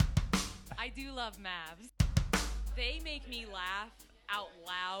I do love Mavs. They make me laugh out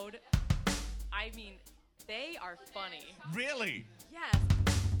loud. I mean, they are funny. Really? Yes.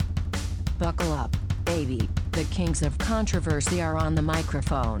 Buckle up, baby. The kings of controversy are on the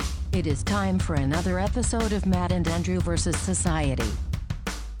microphone. It is time for another episode of Matt and Andrew versus Society.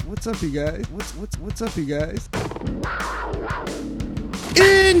 What's up, you guys? What's up, you guys?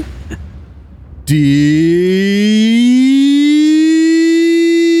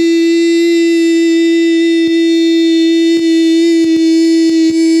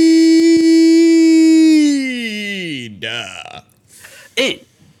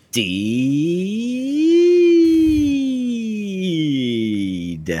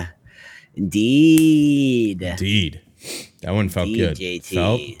 Indeed. That one felt good. JT.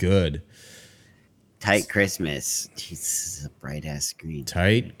 Felt good. Tight Christmas. Jeez, this is a bright ass screen.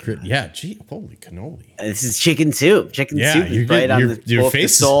 Yeah, gee, holy cannoli. This is chicken soup. Chicken soup is bright on both the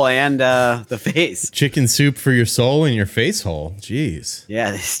soul and the face. Chicken soup for your soul and your face hole. Jeez.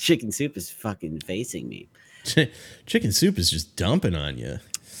 Yeah, this chicken soup is fucking facing me. Chicken soup is just dumping on you.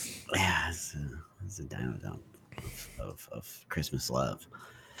 Yeah, it's a dino dump of Christmas love.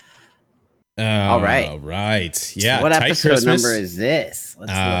 All right. All right. Yeah. So what tight episode Christmas. number is this? Let's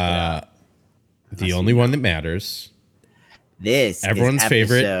look it up. The only one that matters. This everyone's is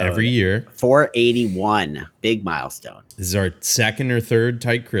favorite every year. 481. Big milestone. This is our second or third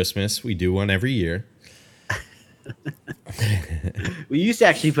tight Christmas. We do one every year. We used to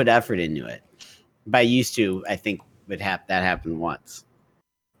actually put effort into it. By used to, I think that happened once.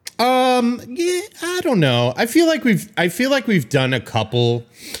 Yeah, I don't know. I feel like we've done a couple.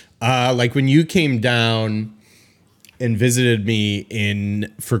 Like when you came down and visited me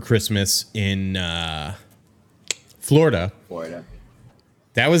for Christmas in Florida.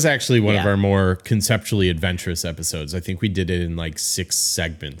 That was actually one of our more conceptually adventurous episodes. I think we did it in like 6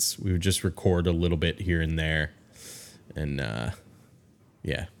 segments. We would just record a little bit here and there. And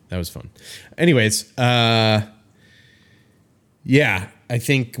yeah, that was fun. Anyways, yeah, I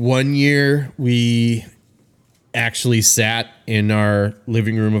think one year we actually sat in our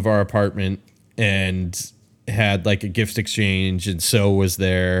living room of our apartment and had like a gift exchange, and So was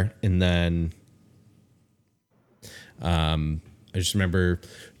there. And then I just remember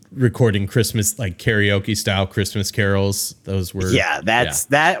recording Christmas, like karaoke style Christmas carols. Those were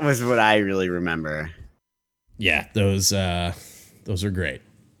that was what I really remember. Yeah, those are great.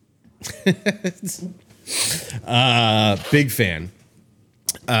 Big fan.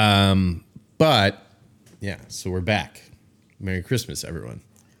 But yeah, so we're back. Merry Christmas, everyone.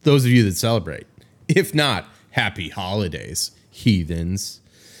 Those of you that celebrate. If not, happy holidays, heathens.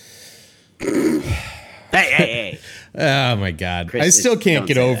 Hey. Oh my God. Chris, I still can't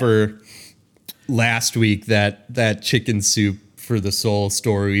get over that. Last week that chicken soup for the soul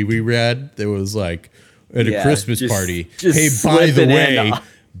story we read. There was like at a Christmas party. Hey, by the way,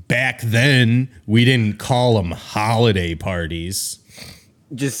 back then we didn't call them holiday parties.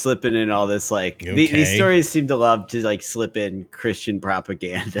 Just slipping in all this, like these stories seem to love to like slip in Christian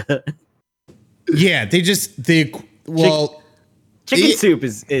propaganda. Yeah, chicken soup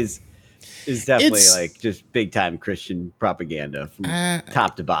is definitely like just big time Christian propaganda from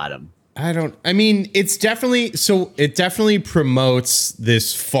top to bottom. It definitely promotes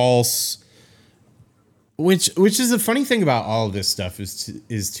this false, which is the funny thing about all of this stuff is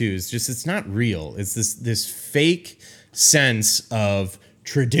just it's not real. It's this fake sense of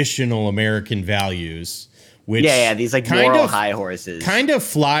traditional American values, which these like moral high horses kind of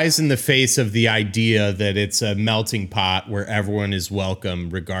flies in the face of the idea that it's a melting pot where everyone is welcome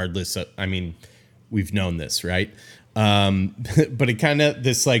regardless of, we've known this, right? But it kind of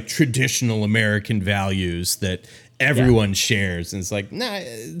this like traditional American values that everyone shares, and it's like, nah,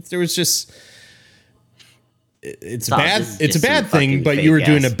 there was just it's a bad thing, but you were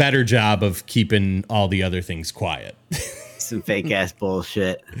doing a better job of keeping all the other things quiet. Some fake ass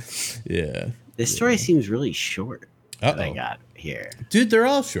bullshit. Yeah. This story seems really short. That I got here. Dude, they're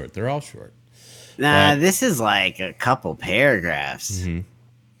all short. Nah, this is like a couple paragraphs. Mm-hmm.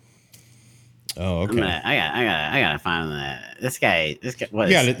 Oh, okay. I gotta find that. This guy. What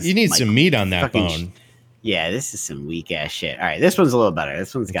you need some meat on that bone. This is some weak ass shit. All right, this one's a little better.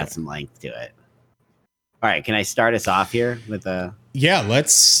 This one's got some length to it. All right, can I start us off here with a? Yeah,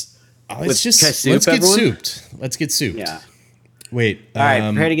 let's get souped. Let's get souped. Yeah. Wait. All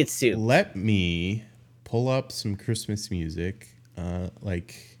right, prepare to get soup. Let me pull up some Christmas music, for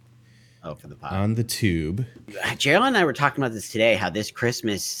the pod. on the tube. Gerald and I were talking about this today. How this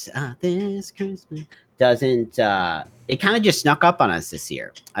Christmas doesn't. It kind of just snuck up on us this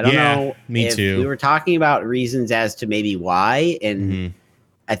year. I don't know. Me too. We were talking about reasons as to maybe why, and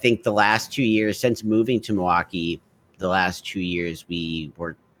I think the last 2 years since moving to Milwaukee, the last 2 years we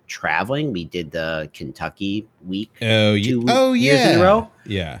were traveling. We did the Kentucky week. Years in a row.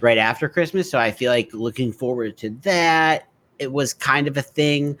 Yeah. Right after Christmas. So I feel like looking forward to that. It was kind of a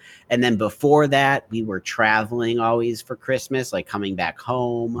thing. And then before that, we were traveling always for Christmas, like coming back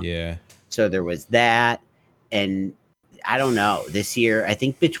home. Yeah. So there was that. And I don't know. This year, I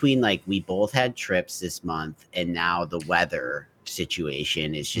think between like we both had trips this month and now the weather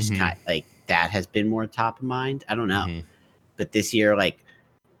situation is just kind of like that has been more top of mind. I don't know. But this year, like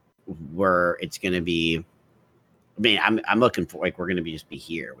it's going to be, I mean, I'm looking for like, we're going to be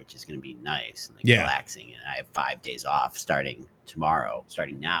here, which is going to be nice and like relaxing. And I have 5 days off starting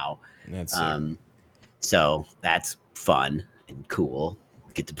now. That's so that's fun and cool.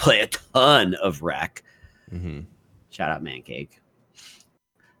 Get to play a ton of rec. Shout out Man Cake.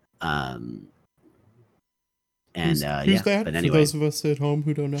 Who's that? But anyway. For those of us at home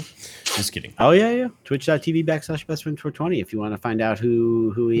who don't know. Just kidding. Oh yeah. Twitch.tv/bestfriend420 if you want to find out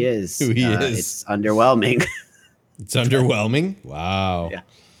who he is. It's underwhelming. It's underwhelming? Wow. Yeah.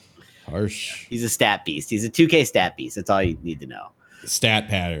 Harsh. He's a stat beast. He's a 2K stat beast. That's all you need to know. Stat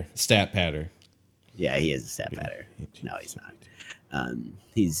patter. Yeah, he is a stat patter. No, he's not.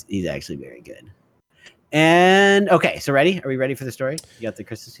 He's actually very good. And okay, so ready? Are we ready for the story? You got the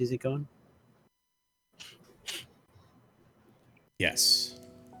Christmas music going? Yes.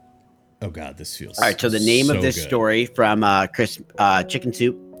 Oh God, this feels. All right. So the name of this good. story from Chicken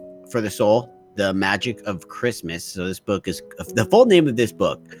Soup for the Soul, The Magic of Christmas. So this book is the full name of this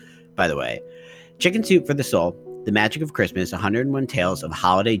book, by the way. Chicken Soup for the Soul, The Magic of Christmas, 101 Tales of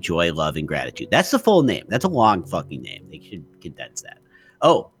Holiday Joy, Love, and Gratitude. That's the full name. That's a long fucking name. They should condense that.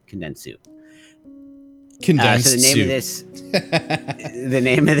 Oh, condensed soup. Condensed so the name soup. of this, the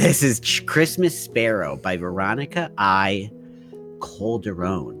name of this is Christmas Sparrow by Veronica I.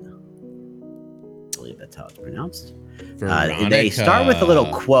 Calderone. I believe that's how it's pronounced. They start with a little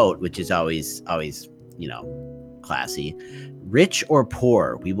quote, which is always, classy. Rich or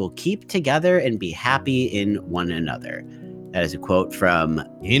poor, we will keep together and be happy in one another. That is a quote from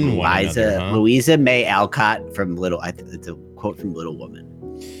Louisa May Alcott from it's a quote from Little Women.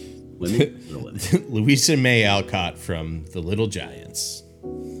 Little Women. Louisa May Alcott from The Little Giants.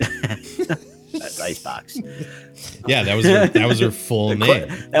 That's Icebox. Yeah, that was her full name.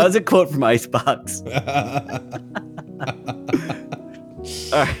 That was a quote from Icebox. All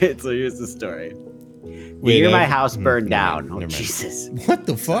right, so here's the story. The year my house burned down. Oh, Jesus. What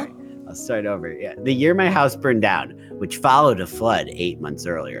the fuck? I'll start over. Yeah. The year my house burned down, which followed a flood 8 months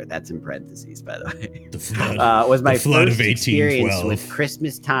earlier. That's in parentheses, by the way. The flood. Was my flood first of experience 1812. with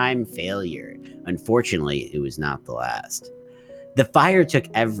Christmas time failure. Unfortunately, it was not the last. The fire took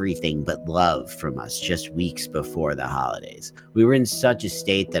everything but love from us just weeks before the holidays. We were in such a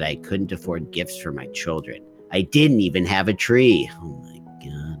state that I couldn't afford gifts for my children. I didn't even have a tree. Oh my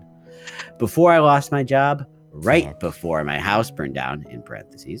God. Before I lost my job, before my house burned down, in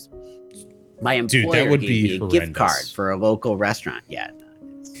parentheses, my employer gave me a gift card for a local restaurant. Yeah.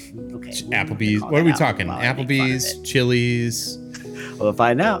 Okay. Applebee's. What are we talking? Applebee's, Chili's. We'll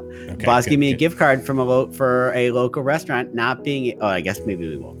find out. Okay, Boss gave me a gift card for a local restaurant, not being. Oh, I guess maybe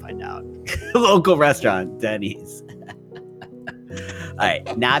we won't find out. Local restaurant, Denny's. All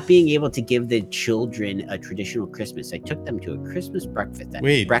right, not being able to give the children a traditional Christmas, I took them to a Christmas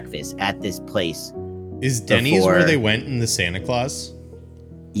breakfast at this place. Is Denny's where they went in the Santa Claus?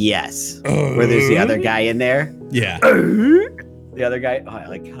 Yes. Where there's the other guy in there. Yeah. The other guy. Oh, I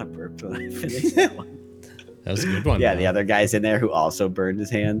like how I burped when I finished that one. That was a good one. Yeah, the other guy's in there who also burned his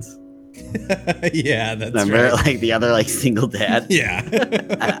hands. Yeah, that's Remember, right. like the other single dad. Yeah.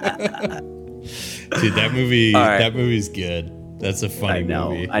 Dude, that movie. All right. That movie's good. That's a funny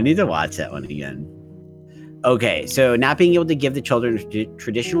movie. I need to watch that one again. Okay, so not being able to give the children a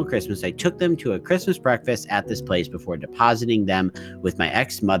traditional Christmas, I took them to a Christmas breakfast at this place before depositing them with my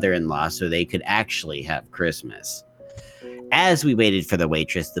ex-mother-in-law so they could actually have Christmas. As we waited for the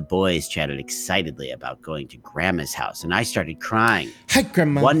waitress, the boys chatted excitedly about going to Grandma's house, and I started crying. Hi,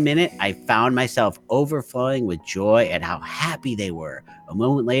 Grandma. 1 minute, I found myself overflowing with joy at how happy they were. A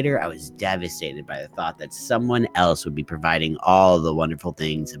moment later, I was devastated by the thought that someone else would be providing all the wonderful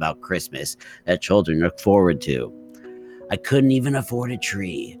things about Christmas that children look forward to. I couldn't even afford a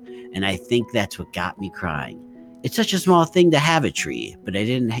tree, and I think that's what got me crying. It's such a small thing to have a tree, but I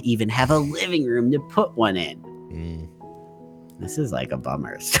didn't even have a living room to put one in. This is like a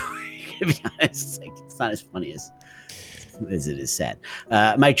bummer story, to be honest. It's not as funny as it is sad.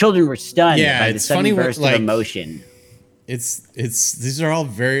 My children were stunned by the sudden burst of emotion. These are all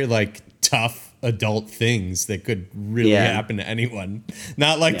very tough adult things that could really Yeah. happen to anyone.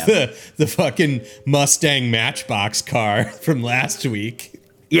 Not like Yeah. the fucking Mustang Matchbox car from last week.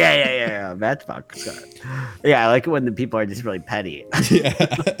 Yeah. Matchbox. Yeah, I like it when the people are just really petty. This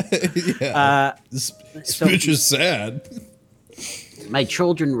bitch is sad. My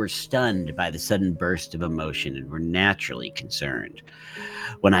children were stunned by the sudden burst of emotion and were naturally concerned.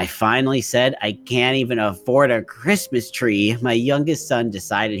 When I finally said I can't even afford a Christmas tree, my youngest son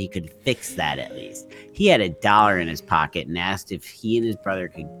decided he could fix that at least. He had $1 in his pocket and asked if he and his brother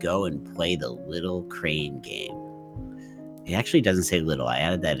could go and play the Little Crane game. It actually doesn't say little. I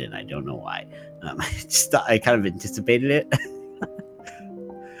added that in. I don't know why. I just thought I kind of anticipated it.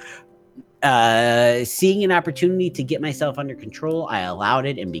 Seeing an opportunity to get myself under control, I allowed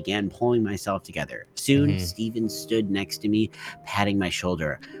it and began pulling myself together. Soon, Steven stood next to me, patting my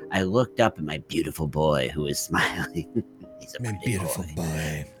shoulder. I looked up at my beautiful boy who was smiling. He's a My pretty beautiful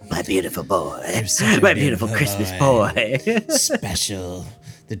boy. My beautiful boy. You're such a My beautiful Christmas boy. Special.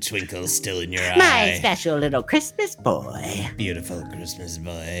 The twinkle's still in your My special little Christmas boy. Beautiful Christmas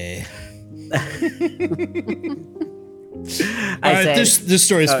boy. I All right, said, this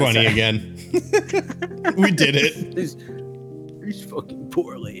story's funny sorry. again. We did it. this fucking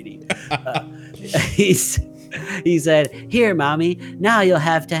poor lady. He said, "Here, mommy. Now you'll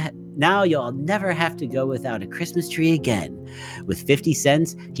never have to go without a Christmas tree again." With 50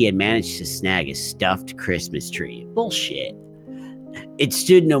 cents, he had managed to snag a stuffed Christmas tree. Bullshit. It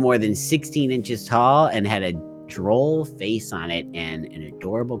stood no more than 16 inches tall and had a droll face on it and an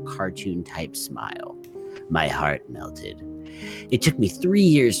adorable cartoon-type smile. My heart melted. It took me 3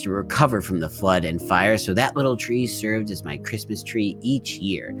 years to recover from the flood and fire, so that little tree served as my Christmas tree each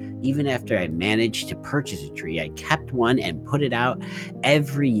year. Even after I managed to purchase a tree, I kept one and put it out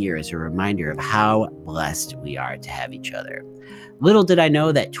every year as a reminder of how blessed we are to have each other. Little did I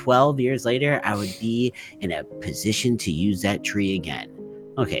know that 12 years later, I would be in a position to use that tree again.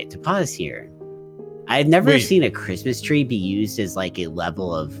 Okay, to pause here. I've never seen a Christmas tree be used as like a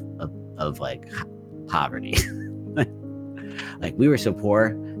level of like poverty. Like, we were so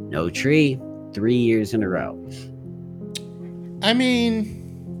poor, no tree, 3 years in a row. I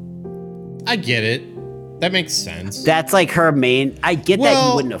mean, I get it. That makes sense. That's like her main. I get that Well,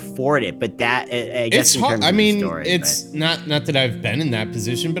 you wouldn't afford it, but that I guess It's in hard. terms I of mean, the story, it's not that I've been in that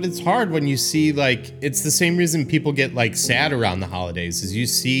position, but it's hard when you see, like, it's the same reason people get like sad around the holidays is you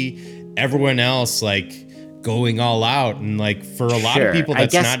see everyone else like going all out, and like for a lot Sure, of people I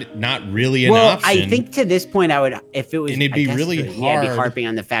that's guess- not really an well, option. I think to this point, I would, if it was, And it'd be I guess really it would- yeah, I'd be hard. harping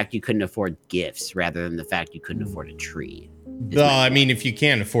on the fact you couldn't afford gifts rather than the fact you couldn't afford a tree. Well, I mean, if you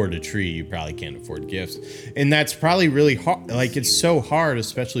can't afford a tree, you probably can't afford gifts. And that's probably really hard. Like, it's so hard,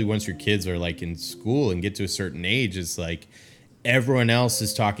 especially once your kids are like in school and get to a certain age. It's like everyone else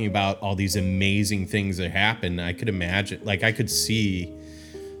is talking about all these amazing things that happen. I could imagine, like, I could see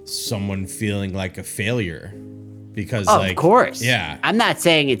someone feeling like a failure because, Of course. yeah. I'm not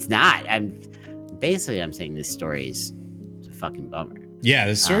saying it's not. I'm saying this story is a fucking bummer. Yeah,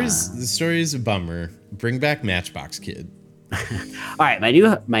 the story is a bummer. Bring back Matchbox Kid. All right, my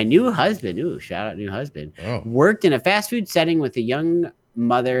new husband. Ooh, shout out new husband. Oh. Worked in a fast food setting with a young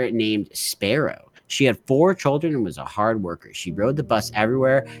mother named Sparrow. She had 4 children and was a hard worker. She rode the bus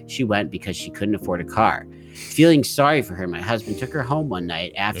everywhere she went because she couldn't afford a car. Feeling sorry for her, my husband took her home one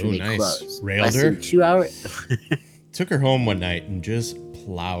night after Oh, they nice. closed. Railed Less her? than 2 hours. Took her home one night and just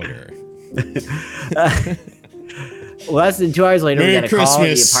plowed her. Less than 2 hours later, we Merry got a call. The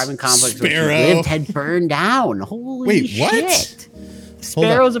Christmas, apartment complex where she Sparrow. lived had burned down. Holy Wait, what? shit.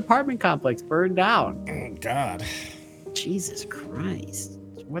 Sparrow's apartment complex burned down. Oh, God. Jesus Christ.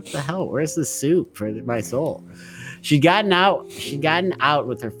 What the hell? Where's the soup for my soul? She'd gotten out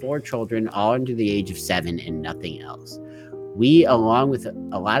with her 4 children, all under the age of 7 and nothing else. We, along with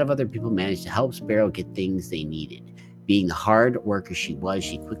a lot of other people, managed to help Sparrow get things they needed. Being the hard worker she was,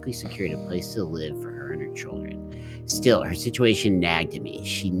 she quickly secured a place to live for her and her children. Still, her situation nagged at me.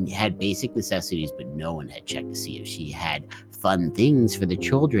 She had basic necessities, but no one had checked to see if she had fun things for the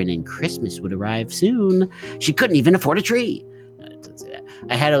children, and Christmas would arrive soon. She couldn't even afford a tree. No, it doesn't say that.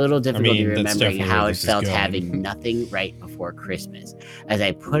 I had a little difficulty that's remembering definitely how where it this is felt going. having nothing right before Christmas. As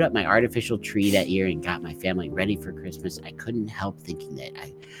I put up my artificial tree that year and got my family ready for Christmas, I couldn't help thinking that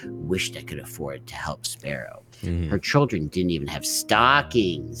I wished I could afford to help Sparrow. Mhm. Her children didn't even have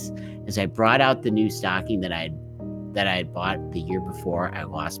stockings. As I brought out the new stocking that I had bought the year before, I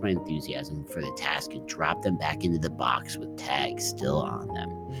lost my enthusiasm for the task and dropped them back into the box with tags still on them.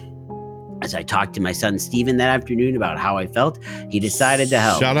 As I talked to my son Stephen that afternoon about how I felt, he decided to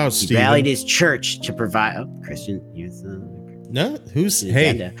help. Shout out, He Stephen. rallied his church to provide. Oh, Christian, you're No, who's the hey?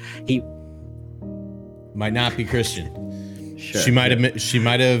 agenda. He Might not be Christian. Sure. She might have been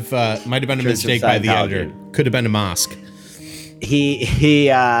a mistake by the editor. Could have been a mosque. He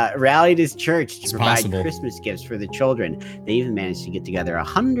rallied his church to provide possible. Christmas gifts for the children. They even managed to get together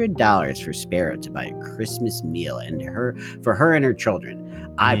 $100 for Sparrow to buy a Christmas meal and for her and her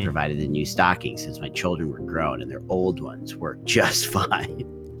children. I provided the new stockings since my children were grown and their old ones worked just fine.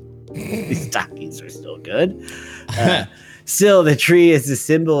 These stockings are still good. Still, the tree is the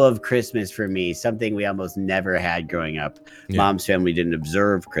symbol of Christmas for me, something we almost never had growing up. Yeah. Mom's family didn't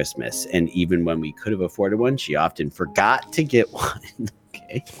observe Christmas, and even when we could have afforded one, she often forgot to get one.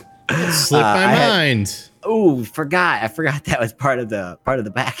 Okay. Slipped my mind. I forgot that was part of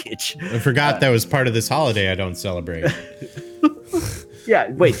the package. I forgot that was part of this holiday I don't celebrate. Yeah,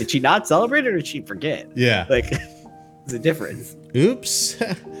 wait, did she not celebrate it or did she forget? Yeah. Like, there's a difference. Oops.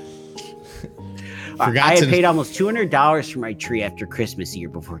 I had paid almost $200 for my tree after Christmas the year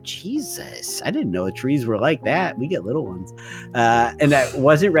before. Jesus, I didn't know the trees were like that. We get little ones. And I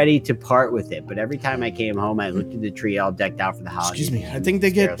wasn't ready to part with it. But every time I came home, I looked at the tree all decked out for the holidays. Excuse me. I think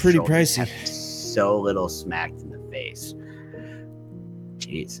they get pretty pricey. So little smacked in the face.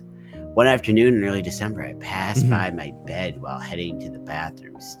 Jeez. One afternoon in early December, I passed by my bed while heading to the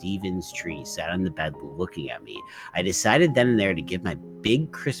bathroom. Steven's tree sat on the bed looking at me. I decided then and there to give my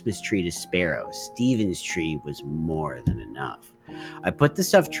big Christmas tree to Sparrow. Steven's tree was more than enough. I put the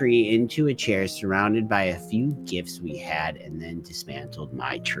stuffed tree into a chair surrounded by a few gifts we had and then dismantled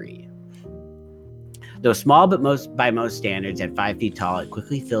my tree. Though small by most standards, at 5 feet tall, it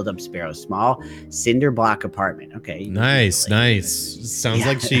quickly filled up Sparrow's small cinder block apartment. Okay. Nice. Sounds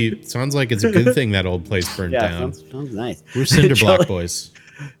like it's a good thing that old place burned down. Sounds nice. We're cinder block boys.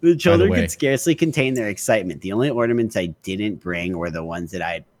 The children could scarcely contain their excitement. The only ornaments I didn't bring were the ones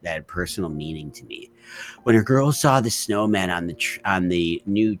that had personal meaning to me. When a girl saw the snowman on the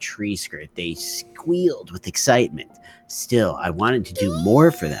new tree skirt, they squealed with excitement. Still, I wanted to do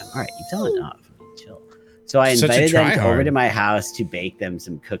more for them. All right, you've done enough. Chill. So I invited them over to my house to bake them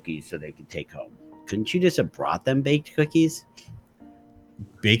some cookies so they could take home. Couldn't you just have brought them baked cookies?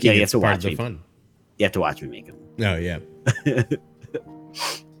 Baking is part of the fun. You have to watch me make them. Oh, yeah.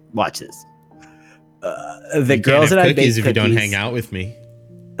 Watch this. The girls and I baked cookies if you don't hang out with me.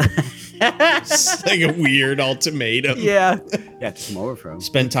 It's like a weird ultimatum. Yeah. You have to come over for them.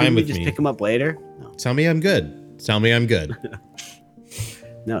 Spend time with me. Just pick them up later? No. Tell me I'm good.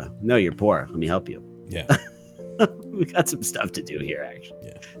 No, you're poor. Let me help you. Yeah. We got some stuff to do here, actually.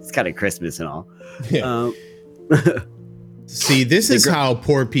 Yeah. It's kind of Christmas and all. Yeah. See, this is how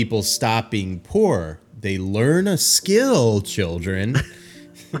poor people stop being poor. They learn a skill, children.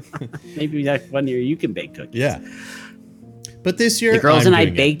 Maybe next one year you can bake cookies. Yeah. But this year, the girls and I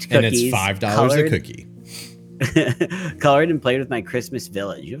baked cookies. And it's $5 a cookie. Colored and played with my Christmas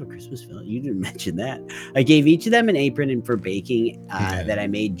village. You have a Christmas village? You didn't mention that. I gave each of them an apron and for baking that I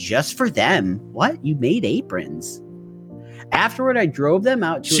made just for them. What? You made aprons? Afterward, I drove them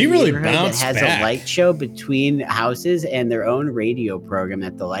out to a neighborhood that has a light show between houses and their own radio program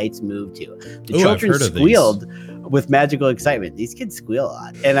that the lights moved to. The children squealed with magical excitement. These kids squeal a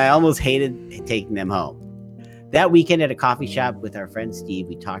lot, and I almost hated taking them home. That weekend at a coffee shop with our friend Steve,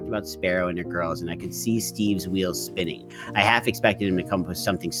 we talked about Sparrow and her girls, and I could see Steve's wheels spinning. I half expected him to come up with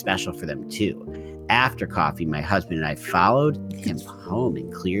something special for them, too. After coffee, my husband and I followed him home and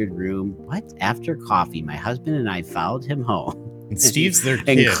cleared room. What? After coffee, my husband and I followed him home. And Steve's their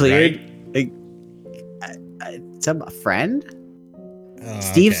kid, and cleared, right? A friend?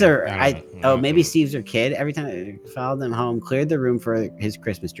 Steve's maybe Steve's their kid. Every time I followed them home, cleared the room for his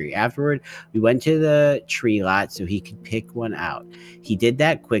Christmas tree. Afterward, we went to the tree lot so he could pick one out. He did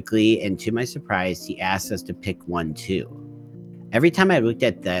that quickly, and to my surprise, he asked us to pick one too. Every time I looked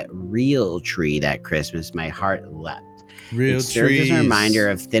at that real tree that Christmas, my heart leapt. It served as a reminder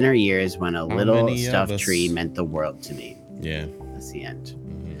of thinner years when a little stuffed tree meant the world to me. Yeah. That's the end.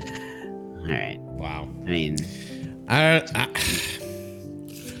 Mm-hmm. All right. Wow. I mean,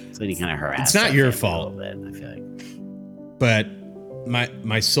 so you kind of harass. It's not your fault. A little bit, I feel like. But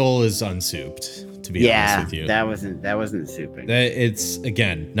my soul is unsouped, to be honest with you. that wasn't souping. It's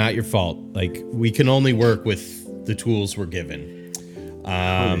again not your fault. Like, we can only work with the tools we're given.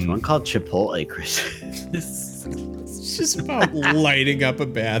 There's one called Chipotle Christmas. It's just about lighting up a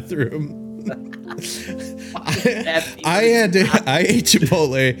bathroom. I ate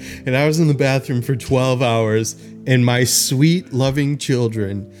Chipotle and I was in the bathroom for 12 hours, and my sweet loving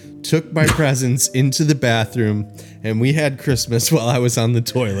children took my presents into the bathroom, and we had Christmas while I was on the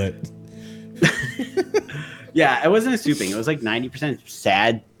toilet. Yeah, it wasn't a souping. It was like 90%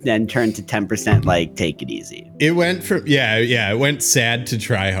 sad, then turned to 10% like take it easy. It went from it went sad to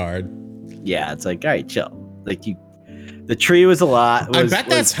try hard. Yeah, it's like, all right, chill. Like the tree was a lot. I bet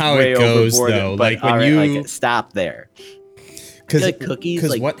that's how way it goes, overboard, though. but Like when all right, you like, stop there. because like cookies,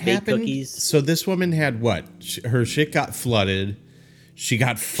 like what baked happened? cookies. So this woman had what? Her shit got flooded. She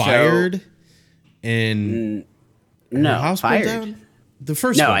got fired, and her No, house burned fired. down? The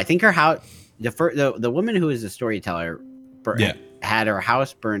first No, one. I think her house. The woman who is a storyteller, Yeah. had her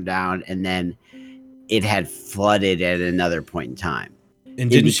house burned down, and then it had flooded at another point in time. And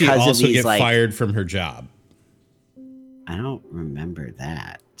didn't she because of also these, get like- fired from her job? I don't remember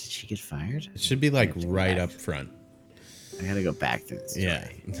that. Did she get fired? It should be like have to go right back. up front. I gotta go back through this. Yeah.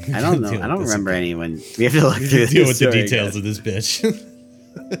 I don't know. Deal I with don't this remember again. anyone. We have to look through Deal this with the story details again. of this bitch.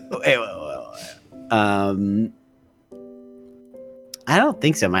 Wait. I don't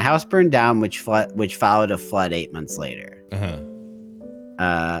think so. My house burned down, which followed a flood 8 months later.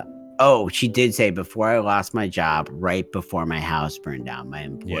 Uh-huh. Oh, she did say before I lost my job, right before my house burned down, my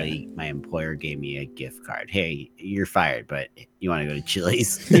employer gave me a gift card. Hey, you're fired, but you want to go to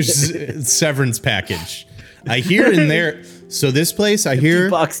Chili's? There's severance package. I hear in there. So this place, I hear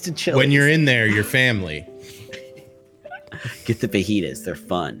 $50 to Chili's. when you're in there, your family Get the fajitas, they're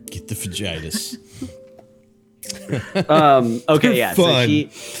fun. get the vaginas. Okay, They're yeah. fun.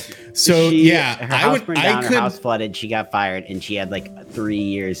 So So yeah, her I house would. burned I down, could. her house flooded, she got fired, and she had like 3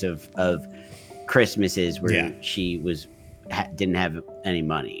 years of Christmases where Yeah. she didn't have any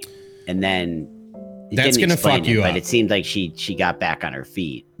money, and then it That's didn't gonna explain fuck you it, up. But it seemed like she got back on her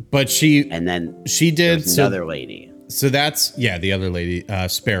feet, But she and then she there did. was So another lady. so that's the other lady,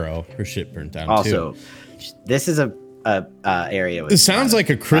 Sparrow. Her shit burnt down Also, too. this is a area. With It sounds like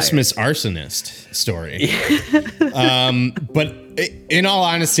a fire. Christmas arsonist story. But in all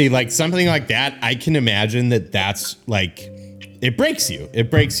honesty, like something like that, I can imagine that's like it breaks you. It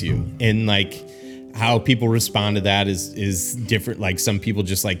breaks you, and like how people respond to that is different. Like some people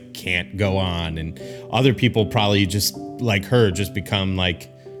just like can't go on, and other people probably just like her just become like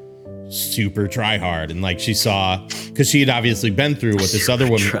super try hard, and like she saw because she had obviously been through what this other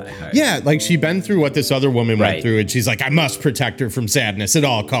woman try-hard. like she'd been through what this other woman went Right. through, and she's like, I must protect her from sadness at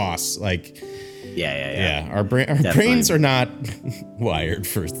all costs. Like Yeah. our Definitely. brains are not wired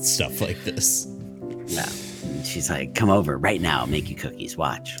for stuff like this. No. And she's like, come over right now, I'll make you cookies.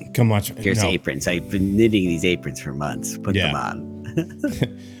 Watch. Come watch. Here's No, aprons. I've been knitting these aprons for months. Put Yeah. them on.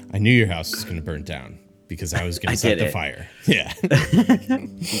 I knew your house was going to burn down because I was going I to set did the it. fire. Yeah,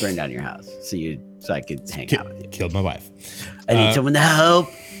 Burn down your house so I could hang out with you. killed my wife. I need someone to help.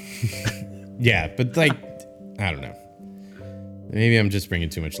 Yeah, but like, I don't know. Maybe I'm just bringing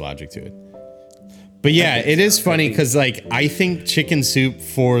too much logic to it. But yeah, it is funny because like I think Chicken Soup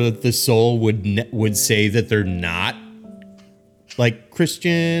for the Soul would say that they're not like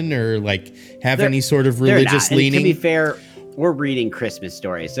Christian or like have They're- any sort of They're religious not. And to be leaning. fair, we're reading Christmas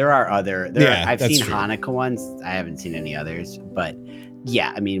stories. There are other. I've that's seen true. Hanukkah ones. I haven't seen any others. But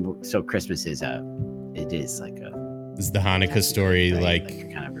yeah, I mean, so Christmas is it is like a Is the Hanukkah story right?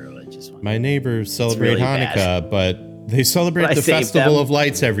 like kind of a religious one. my neighbors celebrate really Hanukkah, bad. but they celebrate But I the saved Festival them. of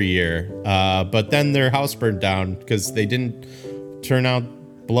Lights every year. But then their house burned down because they didn't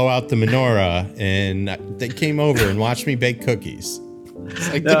blow out the menorah, and they came over and watched me bake cookies. It's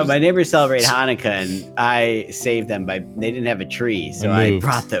like, No, my neighbors celebrate Hanukkah, and I saved them by they didn't have a tree, so I moved.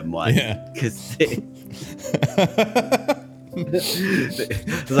 brought them one. Yeah. Because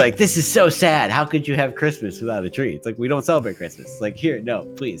it's like, this is so sad. How could you have Christmas without a tree? It's like, we don't celebrate Christmas. It's like, here, no,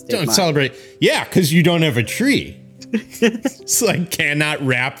 please take don't mine. celebrate. Yeah, because you don't have a tree. It's like cannot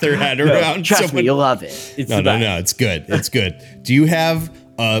wrap their head No, around. trust me, someone- you'll love it. It's No, the no, best. no. It's good. It's good. Do you have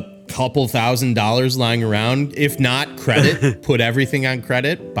a couple $1,000s lying around? If not, credit. Put everything on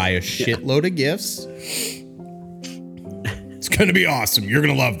credit. Buy a shitload of gifts. It's gonna be awesome. You're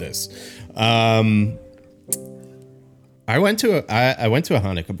gonna love this. I went to a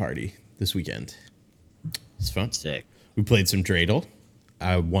Hanukkah party this weekend. It's fun. Sick. We played some dreidel.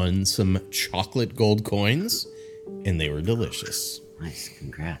 I won some chocolate gold coins, and they were delicious. Nice.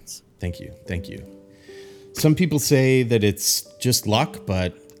 Congrats. Thank you. Thank you. Some people say that it's just luck,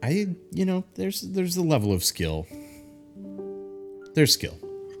 but there's a level of skill. There's skill.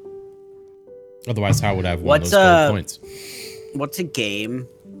 Otherwise, how would I have won What's, those gold coins? What's a game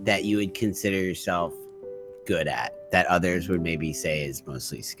that you would consider yourself good at that others would maybe say is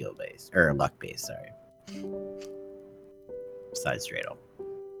mostly skill based or luck based? Sorry. Besides dreidel.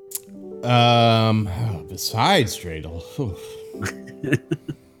 Besides dreidel.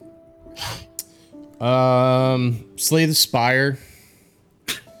 Slay the Spire.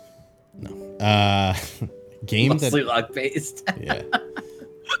 No. Game Mostly that luck based. yeah.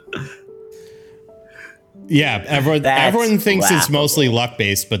 Yeah, everyone That's thinks it's laughable. mostly luck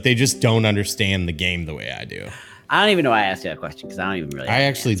based, but they just don't understand the game the way I do. I don't even know why I asked you that question because I don't even really. I have an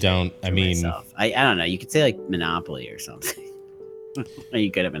actually answer don't. I for mean, myself. I don't know. You could say like Monopoly or something. Are you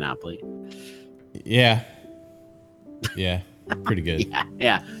good at Monopoly? yeah, pretty good.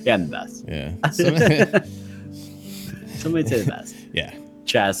 Yeah, I'm the best. Yeah, Somebody say the best. yeah.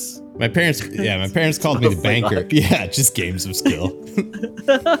 Chess. My parents called me the Mostly banker. luck. Yeah, just games of skill.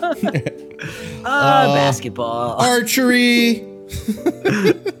 Basketball. Archery.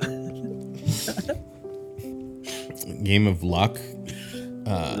 Game of luck.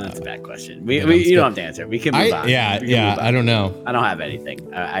 That's a bad question. You let's don't go. have to answer. We can move on. We can move on. I don't know. I don't have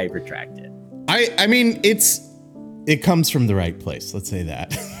anything. I retract it. I mean, it comes from the right place. Let's say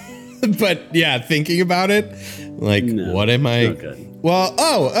that. But yeah, thinking about it, like, No, what am I? not good.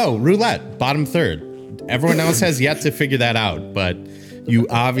 Well, roulette, bottom third. Everyone else has yet to figure that out, but you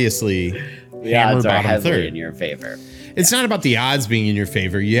obviously The hammer odds are bottom heavily third. in your favor. It's not about the odds being in your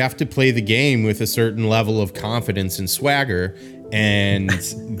favor. You have to play the game with a certain level of confidence and swagger, and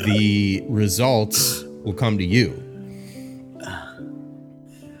the results will come to you.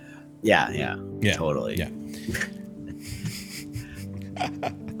 Yeah, totally. Yeah.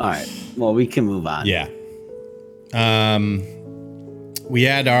 All right. Well, we can move on. Yeah. We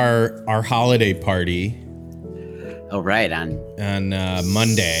had our holiday party Oh, right. On on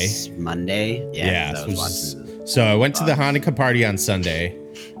Monday. Monday. Yeah. I was watching. So I went to the Hanukkah party on Sunday,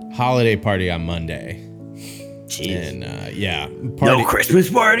 holiday party on Monday, Jeez. and yeah, No Christmas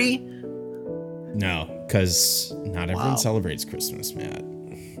party. No, because not everyone Wow. celebrates Christmas, Matt.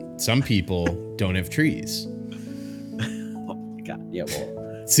 Some people don't have trees. Oh my God. Yeah.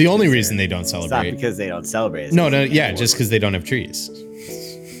 Well, It's the only reason they don't it's not celebrate. because they don't celebrate. It's No, because yeah, they just don't. because they don't have trees.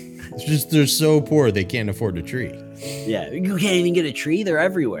 It's just they're so poor they can't afford a tree. Yeah, you can't even get a tree. They're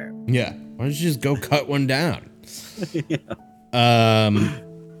everywhere. Yeah, why don't you just go cut one down?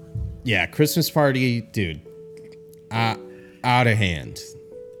 Yeah, Christmas party, dude, out of hand.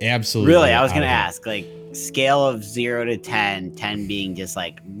 Absolutely. Really, I was out gonna of hand. ask, like, scale of 0 to 10, 10 being just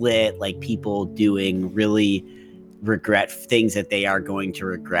like lit, like people doing really regret things that they are going to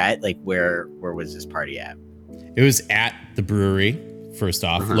regret. Like, where was this party at? It was at the brewery. First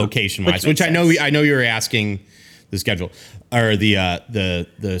off, location wise, Which which makes I know you were asking the schedule or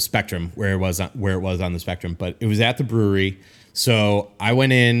the spectrum where it was on the spectrum, but it was at the brewery. So I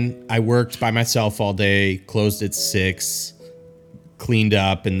went in, I worked by myself all day, closed at 6, cleaned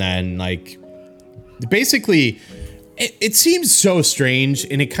up, and then like basically it seems so strange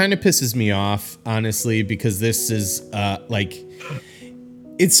and it kind of pisses me off, honestly, because this is like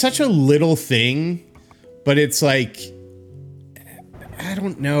it's such a little thing, but it's like I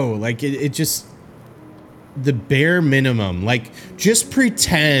don't know, like it just the bare minimum, like just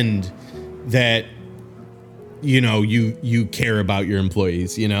pretend that you care about your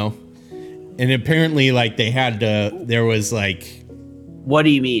employees, and apparently like there was like, What do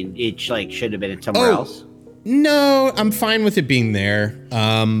you mean? It like should have been somewhere else? no, I'm fine with it being there,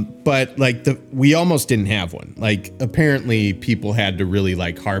 but like we almost didn't have one. Like apparently people had to really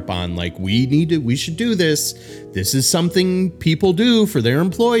like harp on like we should do this. This is something people do for their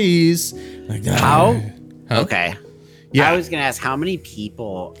employees. Like How? Huh? Okay. Yeah. I was gonna ask how many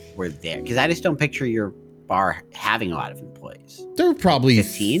people were there because I just don't picture your bar having a lot of employees. There were probably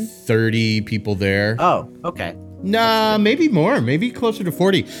 15? 30 people there. Oh, okay. Nah, maybe more, maybe closer to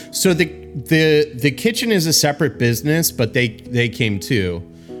 40. So the kitchen is a separate business, but they came too,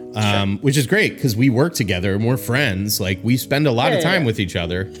 which is great because we work together and we're friends. Like we spend a lot of time with each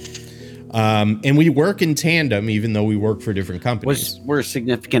other, and we work in tandem, even though we work for different companies. Were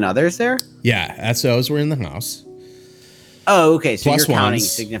significant others there? Yeah, SOs were in the house. Oh, okay. So Plus you're counting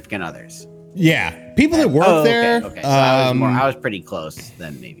ones. significant others. Yeah, people that work Oh, there. Okay. So I was pretty close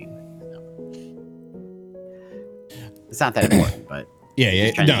then, maybe. It's not that important, but Yeah,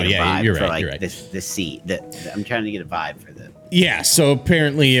 just trying to no, get a yeah, vibe you're for, right, like, you're right. The seat. I'm trying to get a vibe for the Yeah, so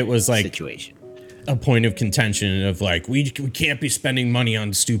apparently it was like situation. a point of contention of like we can't be spending money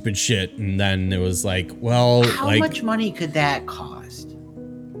on stupid shit, and then it was like, well, How like much money could that cost?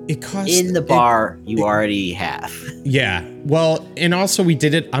 it cost In the bar you already have. Yeah, well, and also we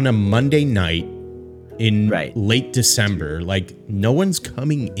did it on a Monday night in Right. late December. Like no one's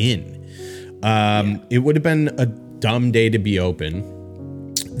coming in. It would have been a dumb day to be open.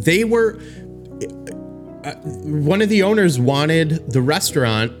 They were one of the owners wanted the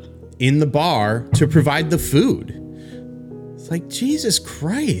restaurant in the bar to provide the food. It's like Jesus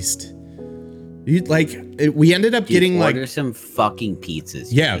Christ. We ended up getting like order some fucking pizzas.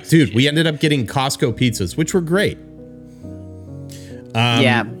 yeah, dude, we ended up getting Costco pizzas, which were great.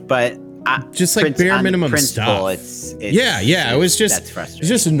 Yeah, but just like bare on minimum principle, stuff. It's It was just that's frustrating. it's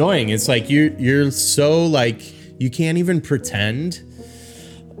just annoying. It's like you're so like you can't even pretend.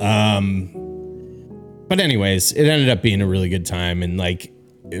 But anyways, it ended up being a really good time, and like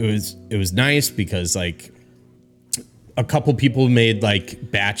it was nice because like a couple people made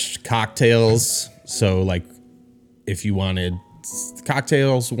like batched cocktails. So like if you wanted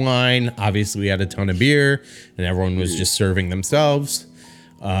cocktails, wine, obviously we had a ton of beer, and everyone was just serving themselves.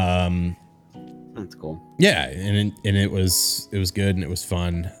 That's cool. Yeah, and it was good and it was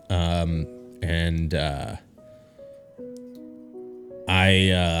fun.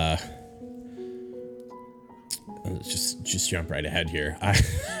 Let's just jump right ahead here.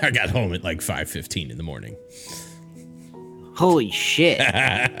 I got home at like 5:15 in the morning. Holy shit.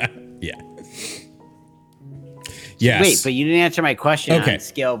 Yeah. Yes. Wait, but you didn't answer my question Okay. on a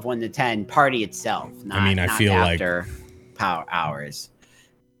scale of 1 to 10. Party itself. Not, I mean, I not feel like- after power hours.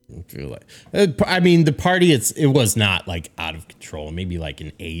 I feel like I mean the party it was not like out of control. Maybe like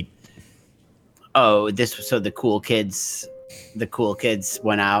an 8. Oh, so the cool kids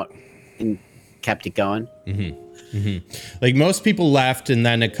went out and kept it going. Like most people left, and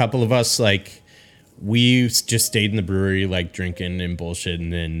then a couple of us like we just stayed in the brewery like drinking and bullshit,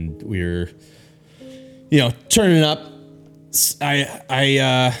 and then we were turning up.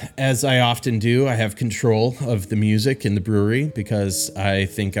 I as I often do, I have control of the music in the brewery because I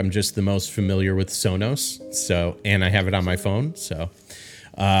think I'm just the most familiar with Sonos. So, and I have it on my phone. So,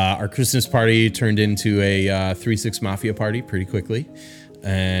 our Christmas party turned into a 3-6 Mafia party pretty quickly,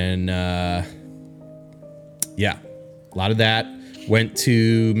 and yeah, a lot of that. Went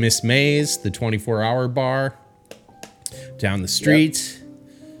to Miss May's, the 24-hour bar down the street.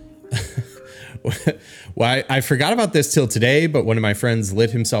 Well, I forgot about this till today, but one of my friends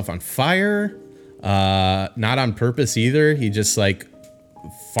lit himself on fire. Not on purpose either. He just like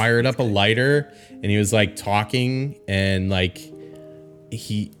fired up a lighter, and he was like talking, and like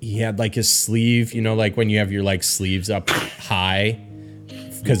he had like his sleeve, like when you have your like sleeves up high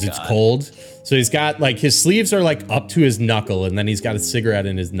because it's cold. So he's got like his sleeves are like up to his knuckle, and then he's got a cigarette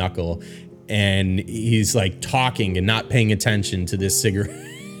in his knuckle, and he's like talking and not paying attention to this cigarette.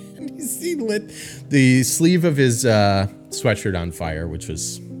 He lit the sleeve of his sweatshirt on fire, which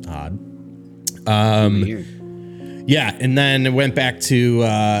was odd. Weird. Yeah, and then I went back to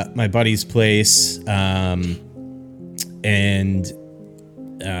my buddy's place, and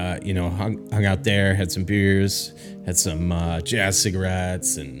hung out there, had some beers, had some jazz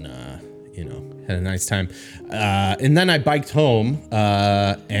cigarettes, and had a nice time. And then I biked home,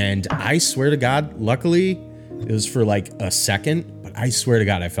 and I swear to God, luckily it was for like a second, but I swear to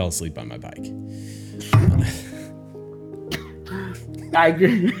God I fell asleep on my bike. I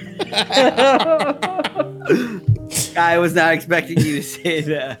agree. I was not expecting you to say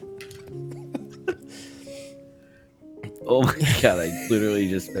that. Oh my god! I literally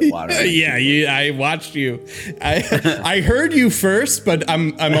just spit water. Yeah, I watched you. I heard you first, but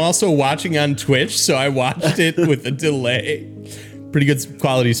I'm also watching on Twitch, so I watched it with a delay. Pretty good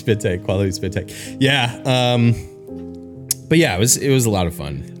quality spit take. Yeah. But yeah, it was a lot of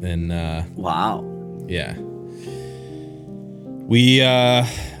fun, and Wow. yeah. We I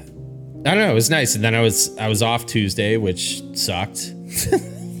don't know, it was nice, and then I was off Tuesday, which sucked.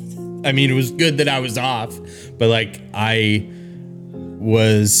 I mean, it was good that I was off, but like I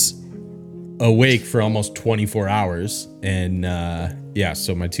was awake for almost 24 hours, and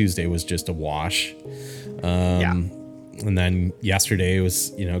so my Tuesday was just a wash. And then yesterday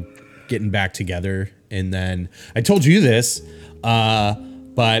was, getting back together, and then I told you this,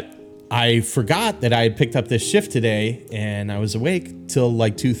 but I forgot that I had picked up this shift today, and I was awake till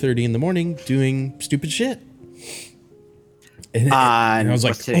like 2:30 in the morning doing stupid shit. And I was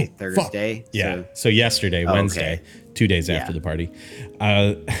like, what's today? oh, Thursday? fuck. Yeah. So yesterday, Wednesday, okay. 2 days after the party,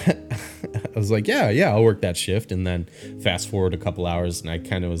 I was like, yeah, I'll work that shift. And then fast forward a couple hours, and I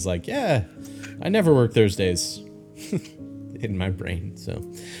kind of was like, yeah, I never work Thursdays in my brain. So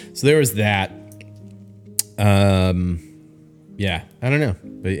there was that. Yeah, I don't know,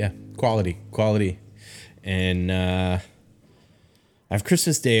 but yeah, quality. And I have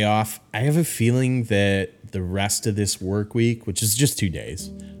Christmas Day off. I have a feeling that the rest of this work week, which is just 2 days,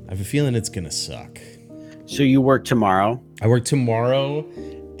 I have a feeling it's gonna suck. So you work tomorrow? I work tomorrow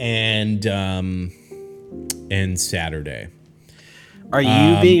and Saturday. Are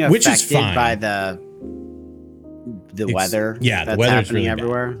you being which is affected fine. by the weather? Yeah, the that's weather's happening really bad.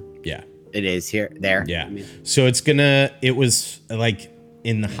 everywhere. Yeah. It is there. Yeah. I mean, So it was like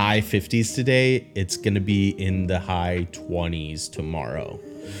in the high 50s today. It's going to be in the high 20s tomorrow.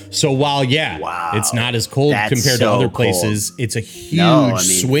 So while Wow. it's not as cold That's compared to so other cold. places, it's a huge No, I mean,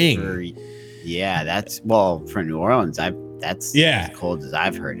 swing. for New Orleans, that's Yeah. as cold as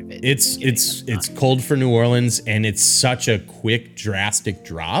I've heard of it. It's cold for New Orleans, and it's such a quick, drastic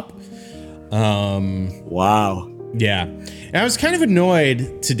drop. Wow. Yeah. And I was kind of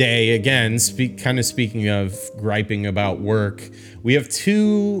annoyed today, again, speaking of griping about work. We have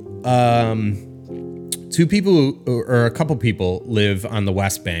two people or a couple people live on the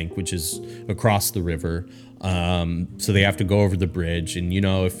West Bank, which is across the river. So they have to go over the bridge. And,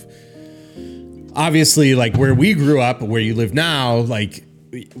 if obviously, like where we grew up, where you live now, like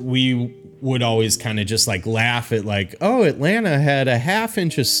we would always kind of just like laugh at like, oh, Atlanta had a half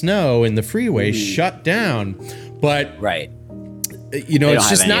inch of snow and the freeway shut down. But Right. it's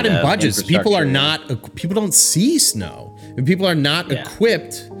just not in budgets. People don't see snow, and people are not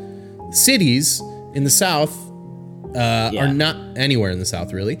equipped. Cities in the South are not anywhere in the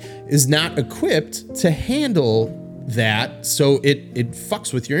South really is not equipped to handle that. So it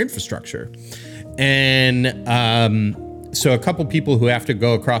fucks with your infrastructure. And so a couple people who have to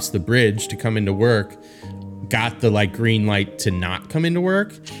go across the bridge to come into work got the like green light to not come into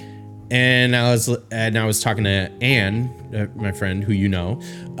work. And I was talking to Anne, my friend who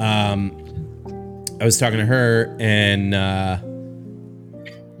I was talking to her, and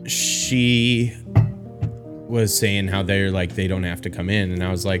she was saying how they don't have to come in, and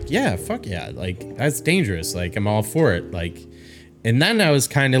I was like, yeah, fuck yeah, like that's dangerous, like I'm all for it, like. And then I was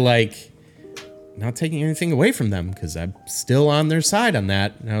kind of like not taking anything away from them because I'm still on their side on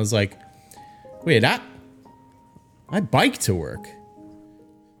that, and I was like, wait, I bike to work.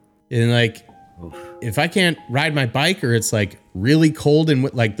 And like, if I can't ride my bike, or it's like really cold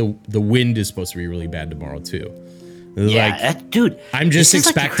and like the wind is supposed to be really bad tomorrow too. Dude, I'm just this is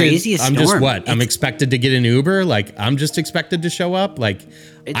like the expected. craziest I'm just storm. what? I'm expected to get an Uber. Like I'm just expected to show up. Like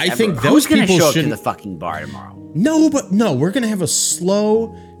I think who's those gonna people show up to shouldn't. the fucking bar tomorrow? No, we're gonna have a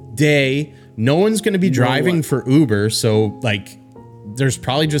slow day. No one's gonna be driving for Uber, so like, there's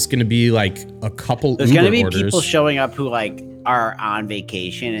probably just gonna be like a couple. There's Uber gonna be orders. people showing up who like are on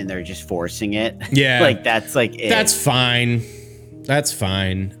vacation and they're just forcing it. Yeah, like that's like it. That's fine. That's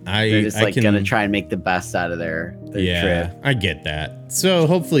fine. They're just like gonna try and make the best out of their trip. I get that. So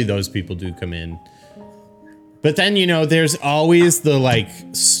hopefully those people do come in. But then, there's always the like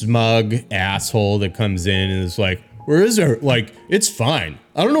smug asshole that comes in and is like, where is there? Like, it's fine.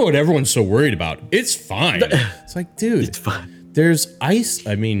 I don't know what everyone's so worried about. It's fine. It's like, dude, It's fine. there's ice.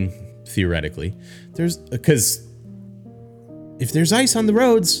 I mean, theoretically, because if there's ice on the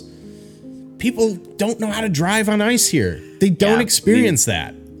roads, people don't know how to drive on ice here. They don't experience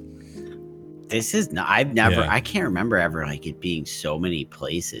that. This is not. I've never. Yeah. I can't remember ever like it being so many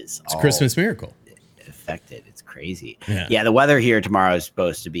places. It's a Christmas miracle. Affected. It's crazy. Yeah. The weather here tomorrow is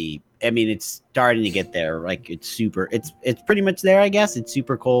supposed to be. I mean, it's starting to get there. Like it's super. It's pretty much there. I guess it's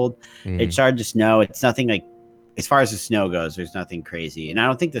super cold. It started to snow. It's nothing like. As far as the snow goes, there's nothing crazy, and I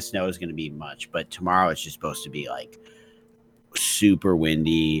don't think the snow is going to be much. But tomorrow it's just supposed to be like super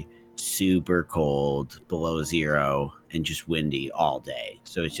windy, super cold, below zero, and just windy all day.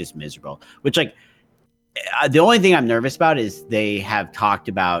 So it's just miserable. Which like the only thing I'm nervous about is they have talked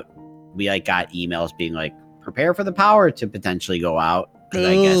about. We like got emails being like, prepare for the power to potentially go out. Because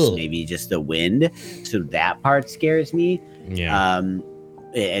I guess maybe just the wind. So that part scares me. Yeah.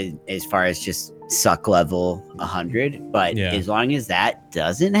 As far as just suck level 100. But Yeah. as long as that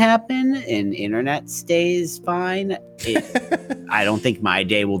doesn't happen and internet stays fine, I don't think my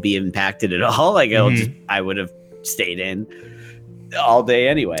day will be impacted at all. Like I would have stayed in all day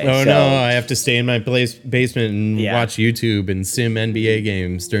anyway. Oh so, no, I have to stay in my basement and watch YouTube and sim NBA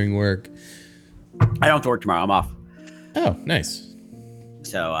games during work. I don't have to work tomorrow. I'm off. Oh, nice.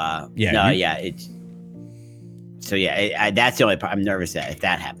 So Yeah, that's the only part. I'm nervous that if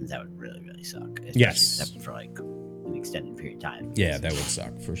that happens, that would really, really suck. Especially Yes. if it happened for like an extended period of time. Yeah, that would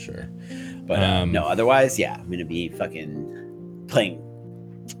suck for sure. But no, otherwise, I'm gonna be fucking playing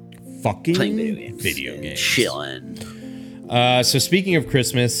video games, chilling. So speaking of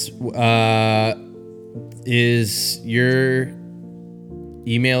Christmas, is your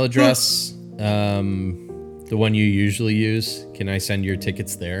email address the one you usually use? Can I send your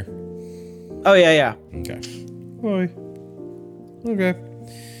tickets there? Oh yeah. Okay. Okay.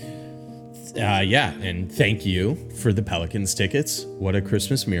 And thank you for the Pelicans tickets. What a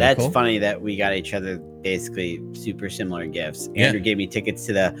Christmas miracle. That's funny that we got each other basically super similar gifts. Yeah. Andrew gave me tickets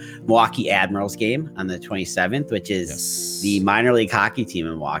to the Milwaukee Admirals game on the 27th, which is the minor league hockey team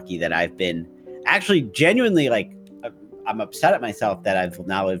in Milwaukee that I've been actually genuinely like, I'm upset at myself that I've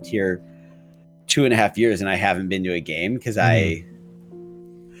now lived here 2.5 years and I haven't been to a game because I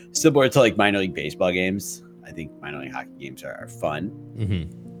similar to like minor league baseball games. I think minor league hockey games are fun.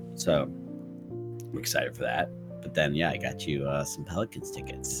 Mm-hmm. So I'm excited for that. But then, yeah, I got you some Pelicans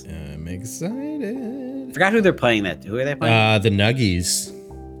tickets. I'm excited. Forgot who they're playing that. Who are they playing? The Nuggies.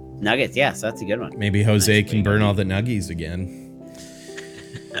 Nuggets. Yeah, so that's a good one. Maybe Jose Nice can burn wing. all the Nuggies again.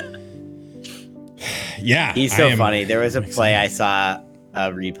 Yeah. He's so I am funny. There was a play I excited. saw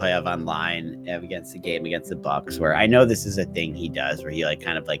a replay of online against the game against the Bucks, where I know this is a thing he does, where he like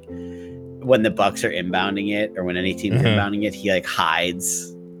kind of like when the Bucks are inbounding it or when any team's Uh-huh. inbounding it, he like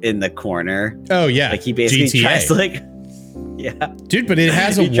hides in the corner. Oh, yeah. Like he basically GTA. tries to like, yeah, Dude, but it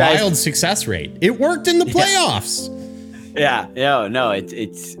has a He tries- wild success rate. It worked in the playoffs. yeah, no,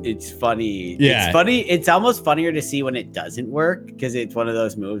 it's funny. Yeah. It's funny. It's almost funnier to see when it doesn't work because it's one of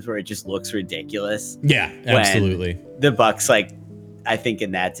those moves where it just looks ridiculous. Yeah, absolutely. The Bucks, like, I think in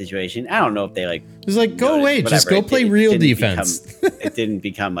that situation, I don't know if they like. It's like, go noticed, away. Just whatever. go play It real didn't defense. it didn't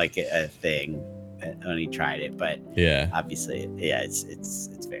become like a thing when he tried it, but Yeah. obviously, yeah, it's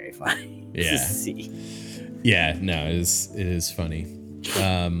very funny. to Yeah. see. Yeah, no, it is funny.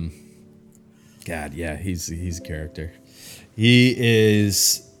 God, yeah, he's a character. He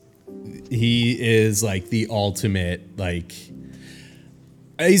is like the ultimate, like,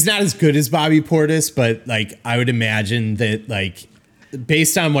 he's not as good as Bobby Portis, but like I would imagine that, like,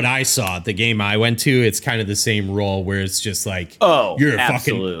 based on what I saw at the game I went to, it's kind of the same role where it's just like, Oh, you're a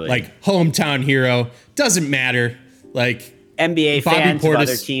absolutely. fucking like hometown hero. Doesn't matter. Like, NBA Bobby fans of other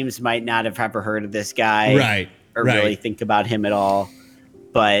Portis- teams might not have ever heard of this guy, right. or right. really think about him at all.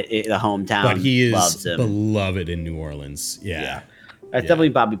 But the hometown But he loves is him. beloved in New Orleans. Yeah. That's definitely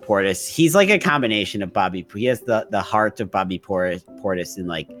Bobby Portis. He's like a combination of Bobby. He has the heart of Bobby Portis and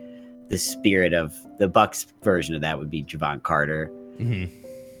like the spirit of the Bucks version of that would be Javon Carter,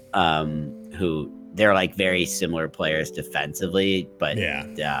 who they're like very similar players defensively, but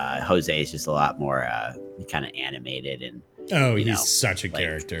Jose is just a lot more kind of animated and Oh, you he's know, such a like,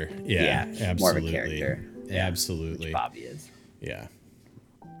 character. Yeah, absolutely. more of a character. Absolutely. Which Bobby is. Yeah.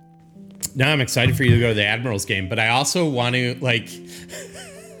 Now I'm excited for you to go to the Admirals game, but I also want to like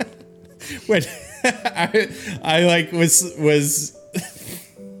when I like was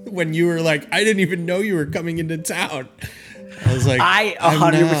when you were like, I didn't even know you were coming into town. I was like, I I'm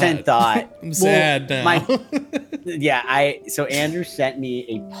 100% not. thought. I'm sad now. So Andrew sent me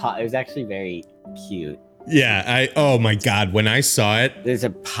a puck. It was actually very cute. Yeah, oh my God, when I saw it, There's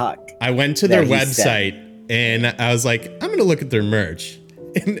a puck. I went to their that he website and I was like, I'm gonna look at their merch.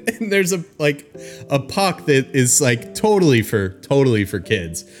 And there's a puck that is like totally for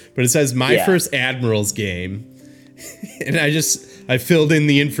kids, but it says my first Admirals game, and I filled in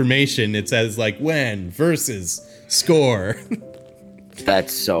the information. It says like when versus score.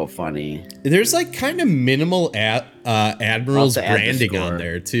 That's so funny. There's like kind of minimal Admirals Also add the branding on score.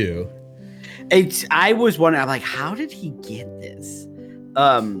 there too. I was wondering, I'm like, how did he get this?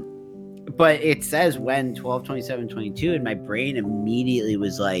 But it says when 12/27/22, and my brain immediately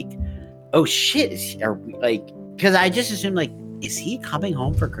was like, oh shit, are we like, because I just assumed like, is he coming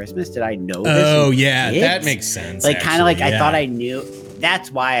home for Christmas? Did I know this? Oh as yeah, kids? that makes sense. Like kind of like actually, I thought yeah. I knew.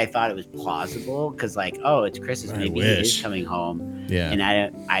 That's why I thought it was plausible, because like, oh, it's Christmas, I maybe he is wish. coming home. Yeah. And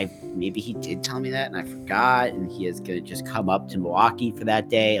I maybe he did tell me that and I forgot, and he is gonna just come up to Milwaukee for that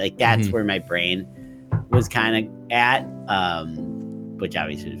day. Like that's Mhm. where my brain was kind of at, which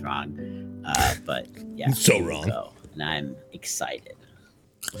obviously was wrong. But yeah, So here we wrong. go, and I'm excited.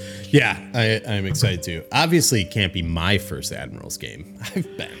 Yeah, I'm excited too. Obviously, it can't be my first Admirals game.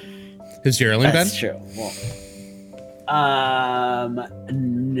 I've been. Has Geraldine been? That's true. Well,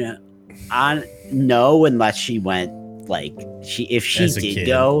 no, unless she went. Like if she As a did kid.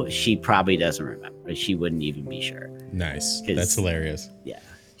 go, she probably doesn't remember. She wouldn't even be sure. Nice. 'Cause- That's hilarious. Yeah.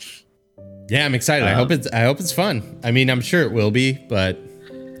 Yeah, I'm excited. I hope it's fun. I mean, I'm sure it will be, but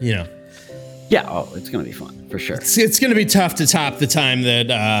you know, Yeah. Oh, it's gonna be fun for sure. it's going to be tough to top the time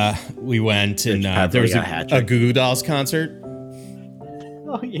that we went and Rich there was Pepper got a hat a trick. Goo Goo Dolls concert,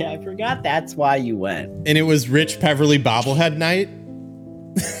 Oh yeah, I forgot that's why you went. and it was Rich Peverly bobblehead night,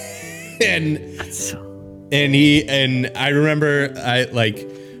 and So, I remember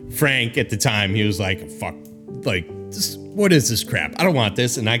Frank at the time, he was like, fuck, like, what is this crap? I don't want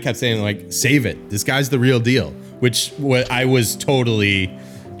this. And I kept saying, like, save it. This guy's the real deal, which I was totally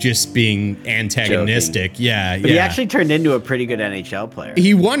just being antagonistic. Yeah. but he actually turned into a pretty good NHL player.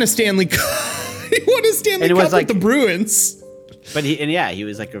 He won a Stanley Cup. He won a Stanley And it was Cup like- with the Bruins. But he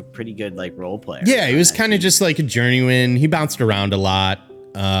was like a pretty good like role player. Yeah, he was kind of just like a journeyman. He bounced around a lot.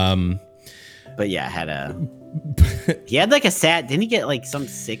 But yeah, he had like a sad. Didn't he get like some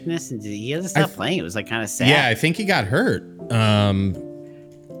sickness and he had to stop playing? It was like kind of sad. Yeah, I think he got hurt.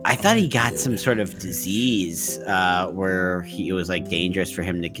 I thought he got some sort of disease where it was like dangerous for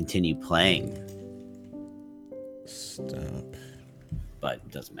him to continue playing. Stop. But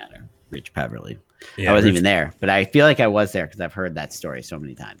it doesn't matter. Rich Peverly. Yeah, I wasn't Rich- even there, but I feel like I was there because I've heard that story so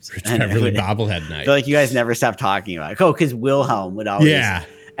many times. Rich Peverly bobblehead I night. feel like you guys never stop talking about it. Oh, because Wilhelm would always, Yeah.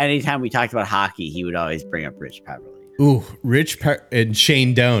 anytime we talked about hockey, he would always bring up Rich Peverly. Ooh, and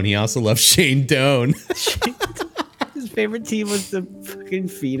Shane Doan. He also loved Shane Doan. His favorite team was the fucking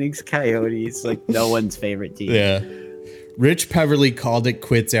Phoenix Coyotes. Like no one's favorite team. Yeah. Rich Peverly called it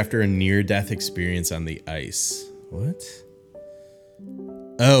quits after a near-death experience on the ice. What?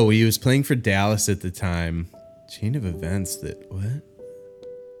 Oh, he was playing for Dallas at the time. Chain of events that what?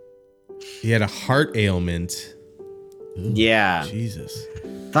 He had a heart ailment. Ooh, Yeah. Jesus.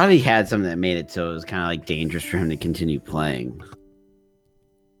 Thought he had something that made it so it was kind of like dangerous for him to continue playing.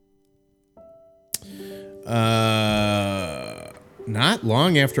 Not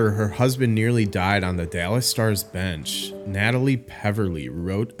long after her husband nearly died on the Dallas Stars bench, Natalie Peverly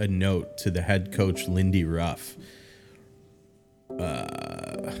wrote a note to the head coach, Lindy Ruff.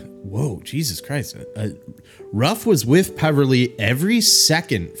 Whoa, Jesus Christ. Ruff was with Peverly every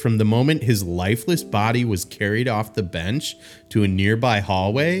second from the moment his lifeless body was carried off the bench to a nearby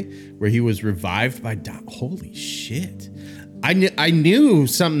hallway where he was revived by holy shit. I knew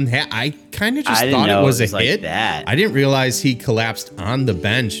something. I kind of just I didn't thought it know was it a was like hit. that. I didn't realize he collapsed on the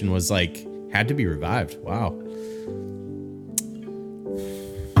bench and was like had to be revived. Wow.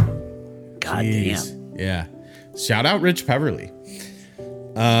 God Jeez. damn. Yeah. Shout out Rich Peverly.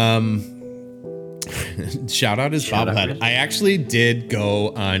 Shout out his Shout out bobblehead. Rich. I actually did go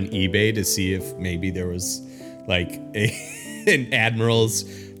on eBay to see if maybe there was like an Admiral's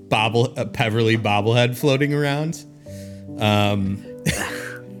Peverly bobblehead floating around.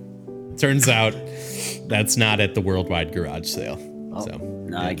 Turns out that's not at the worldwide garage sale. Oh, So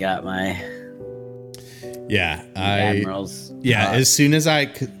no, I got my yeah, Admirals. yeah. As soon as I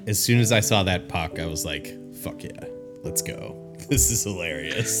saw that puck, I was like, "Fuck yeah, let's go! This is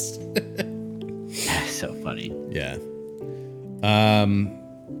hilarious." So funny. Yeah.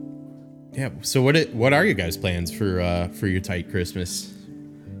 Yeah. So what are you guys' plans for your tight Christmas?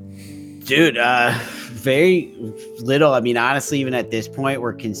 Dude, very little. I mean, honestly, even at this point,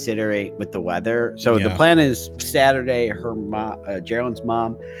 we're considering with the weather. So the Yeah. plan is Saturday, her mom, Geraldine's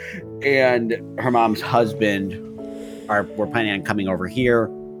mom, and her mom's husband we're planning on coming over here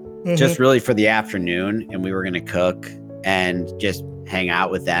just really for the afternoon. And we were going to cook and just hang out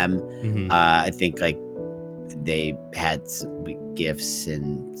with them. Mhm. I think like they had some gifts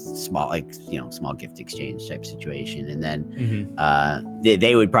and small gift exchange type situation. And then Mhm.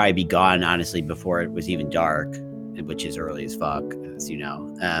 they would probably be gone, honestly, before it was even dark, which is early as fuck, as you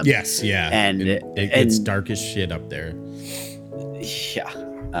know. Yes. Yeah. and- it's and- dark as shit up there. Yeah.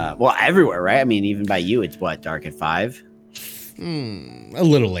 Well, everywhere, right? I mean, even by you, it's what, dark at 5? A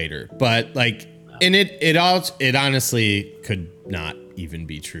little later, but like, and it honestly could not even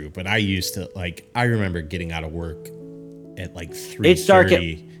be true. But I used to I remember getting out of work at like 3:30 It's dark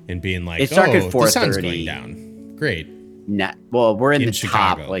and being like, it's dark at the sun's 4:30. going down. Great. Well, we're in In the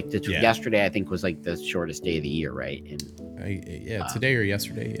Chicago. top. Like Yeah. yesterday, I think was like the shortest day of the year, right? And Today or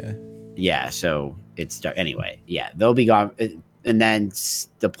yesterday. Yeah. yeah, so it's dark anyway. Yeah, they'll be gone, and then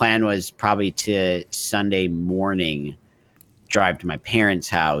the plan was probably to Sunday morning drive to my parents'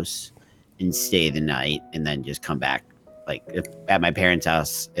 house and stay the night, and then just come back. Like at my parents'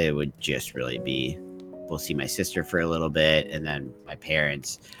 house, it would just really be we'll see my sister for a little bit, and then my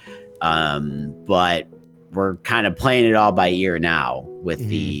parents. But we're kind of playing it all by ear now with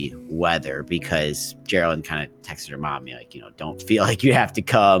the weather, because Geraldine kind of texted her mom, like, don't feel like you have to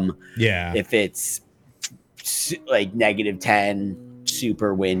come Yeah. if it's like -10,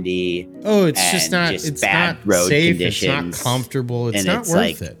 super windy. Oh, it's just and not. just It's bad not road safe. conditions. It's not comfortable. It's And not it's worth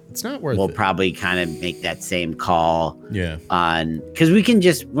like, it. It's not worth We'll it. probably kind of make that same call Yeah. on, because we can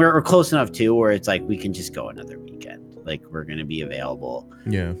just we're close enough too where it's like we can just go another weekend. Like we're gonna be available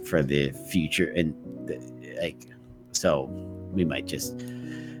Yeah. for the future, and so we might just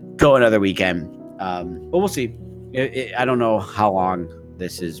go another weekend. But we'll see. I don't know how long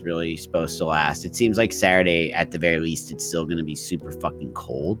this is really supposed to last. It seems like Saturday, at the very least, it's still going to be super fucking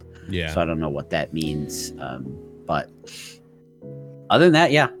cold. Yeah. So I don't know what that means. But other than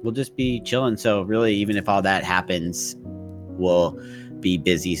that, yeah, we'll just be chilling. So really, even if all that happens, we'll be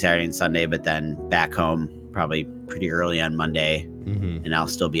busy Saturday and Sunday, but then back home probably pretty early on Monday. Mhm. And I'll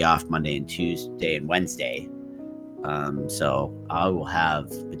still be off Monday and Tuesday and Wednesday. So I will have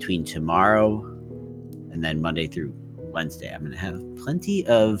between tomorrow and then Monday through Wednesday, I'm going to have plenty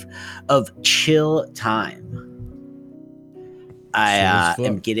of chill time. I Sure as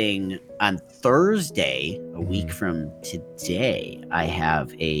am fuck. getting on Thursday, a Mm-hmm. week from today. I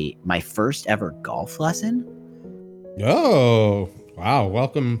have my first ever golf lesson. Oh, wow.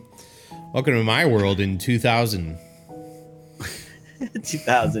 Welcome to my world in 2000.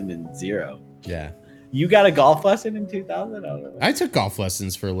 2000. Yeah. You got a golf lesson in 2000? I don't know. I took golf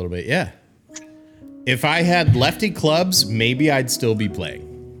lessons for a little bit. Yeah. If I had lefty clubs, maybe I'd still be playing.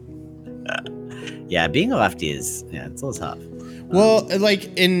 Yeah, being a lefty is it's a little tough. Well, like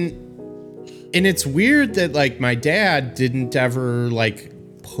and it's weird that like my dad didn't ever like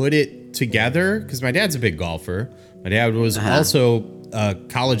put it together because my dad's a big golfer. My dad was also a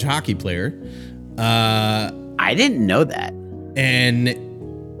college hockey player. I didn't know that. And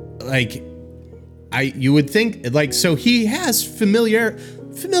like you would think like so he has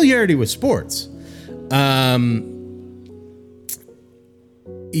familiarity with sports.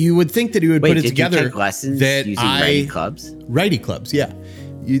 You would think that he would put it did together. you take lessons that using righty clubs? Righty clubs, yeah.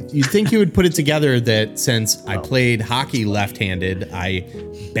 You'd think he would put it together that since I played hockey left-handed, I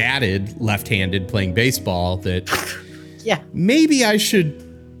batted left-handed playing baseball, that Yeah. maybe I should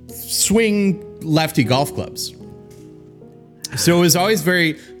swing lefty golf clubs. So it was always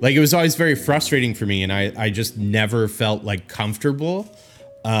very frustrating for me, and I just never felt like comfortable.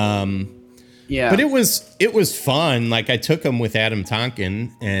 Yeah. But it was fun. Like I took him with Adam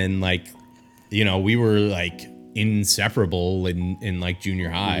Tonkin, and like, you know, we were like inseparable in like junior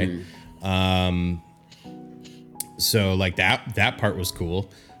high. So like that part was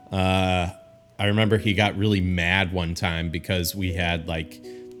cool. I remember he got really mad one time because we had like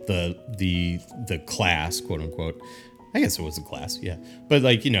the class, quote unquote. I guess it was a class, yeah. But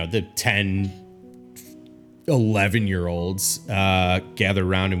like, you know, the 10, 11-year-olds gather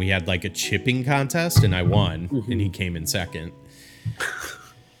around, and we had like a chipping contest, and I won, and he came in second.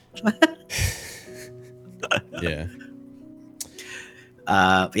 Yeah.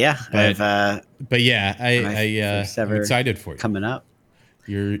 But yeah, first I'm ever excited for you. coming up.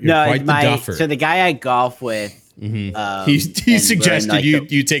 You're quite the duffer. So the guy I golf with, he and we're suggested in, like,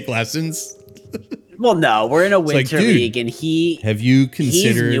 you take lessons. Well, no, we're in a like, winter dude, league, and have you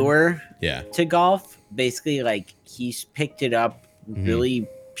considered? he's newer Yeah. to golf. Basically, like he's picked it up really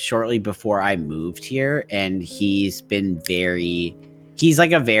shortly before I moved here, and he's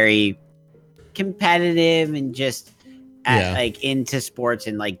like a very competitive and just like into sports,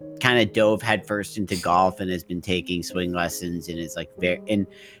 and like kind of dove headfirst into golf, and has been taking swing lessons, and is like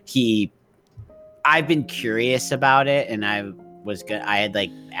I've been curious about it, and I had like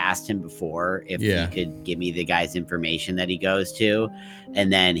asked him before if he could give me the guy's information that he goes to.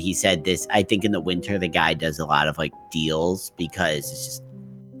 And then he said this, I think in the winter, the guy does a lot of like deals because it's just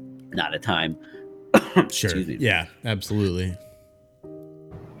not a time. Sure. Excuse me. Yeah, absolutely.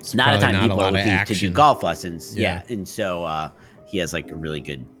 It's Not a probably time people a are lot of looking to do action. golf lessons. Yeah. Yeah. And so he has like a really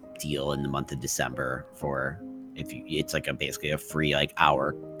good deal in the month of December for it's like basically a free like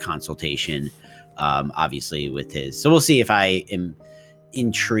hour consultation. Obviously with his, so we'll see if I am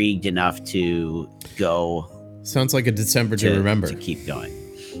intrigued enough to go. Sounds like a December to remember. To keep going.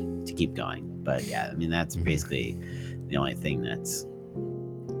 But yeah, I mean, that's basically the only thing that's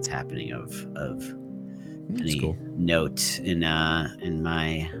happening of any cool. note in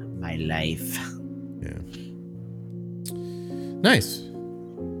my life. Yeah. Nice.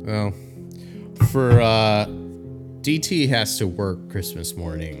 Well, for DT has to work Christmas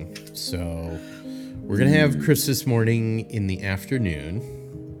morning, so we're gonna have Christmas morning in the afternoon.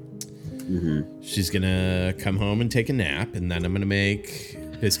 She's gonna come home and take a nap, and then I'm gonna make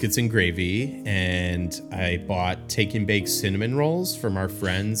biscuits and gravy. And I bought take and bake cinnamon rolls from our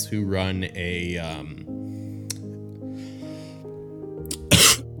friends who run a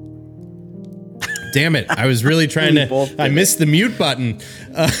damn it, I was really trying to I missed the mute button.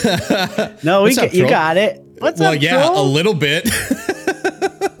 No, What's up, you troll? got it. What's Well, up, yeah, troll? a little bit.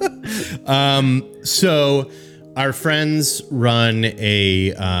 So our friends run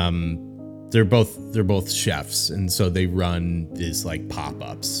a they're both chefs, and so they run these like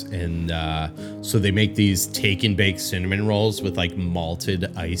pop-ups, and so they make these take and bake cinnamon rolls with like malted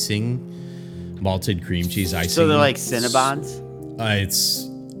cream cheese icing. So they're like Cinnabons?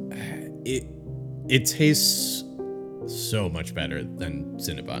 It tastes so much better than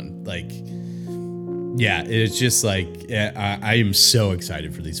Cinnabon. Like, yeah, it's just like I am so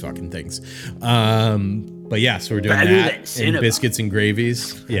excited for these fucking things. But yeah, so we're doing Better than that and Cinnabon. biscuits and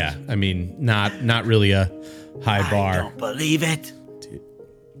gravies. Yeah, I mean, not really a high I bar. don't believe it.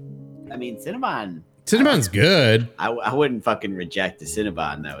 I mean, Cinnabon. Cinnabon's good. I wouldn't fucking reject the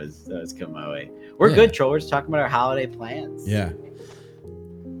Cinnabon that was coming my way. We're good, trollers, talking about our holiday plans. Yeah.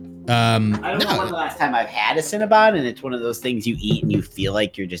 I don't know when the last time I've had a Cinnabon, and it's one of those things you eat and you feel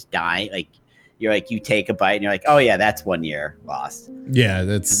like you're just dying. Like you take a bite and you're like, oh yeah, that's 1 year lost. Yeah,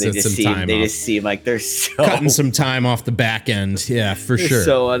 that's some time. They off. just seem like they're so Cutting some time off the back end. Yeah, for they're sure.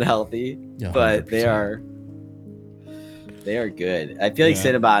 so unhealthy, 100%. but they are good. I feel like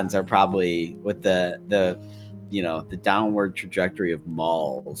Cinnabons are probably with the downward trajectory of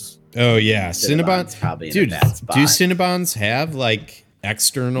malls. Oh yeah, Cinnabons Cinnabons. probably in Dude, a bad spot. do Cinnabons have like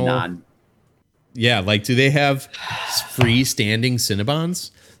external? Yeah, like do they have freestanding Cinnabons?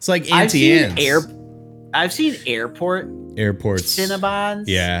 It's like Auntie Anne's. I've seen airports Cinnabons.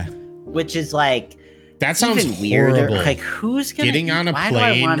 Yeah, which is like that sounds even weirder. horrible. Like who's gonna getting on a why do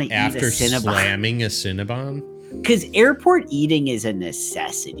I wanna plane eat after a Cinnabon? slamming a Cinnabon? Because airport eating is a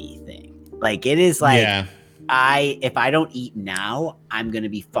necessity thing. Like it is like if I don't eat now, I'm gonna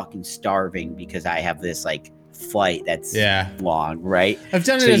be fucking starving because I have this like flight that's long, right? I've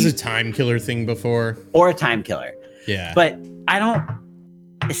done it as a time killer thing before. Or a time killer. Yeah. But I don't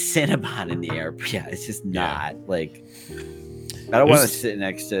a Cinnabon in the airport. Yeah, it's just not like I don't want to sit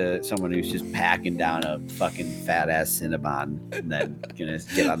next to someone who's just packing down a fucking fat ass Cinnabon and then gonna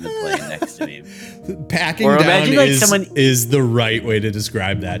get on the plane next to me. Packing down is the right way to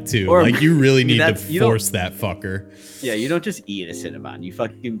describe that too. Or like you really need to force that fucker. Yeah, you don't just eat a Cinnabon. You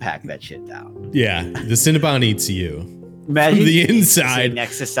fucking pack that shit down. Yeah, the Cinnabon eats you. Imagine from the inside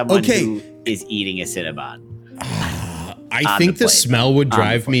next to someone who is eating a Cinnabon. I think the smell would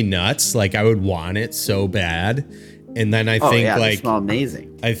drive me nuts. Like I would want it so bad. And then I think they smell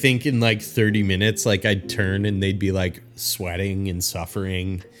amazing. I think in like 30 minutes, like I'd turn and they'd be like sweating and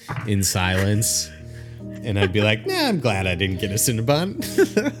suffering in silence. And I'd be like, nah, I'm glad I didn't get a Cinnabon.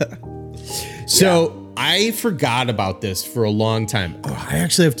 So I forgot about this for a long time. Oh, I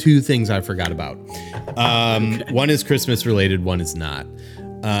actually have two things I forgot about. One is Christmas related, one is not.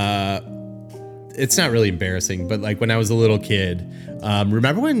 It's not really embarrassing, but like when I was a little kid,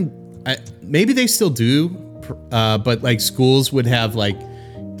 remember when maybe they still do, but like schools would have like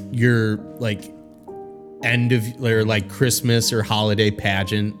your like end of or like Christmas or holiday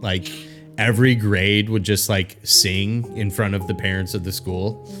pageant, like every grade would just like sing in front of the parents of the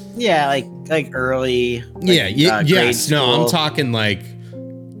school. Yeah, like early. Like, yes. No, I'm talking like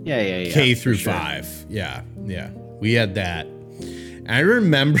K through sure. 5. Yeah. We had that. I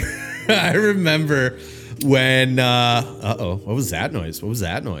remember I remember when what was that noise?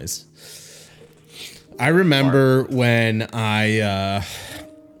 I remember when I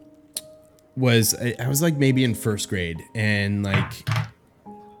was like maybe in first grade and like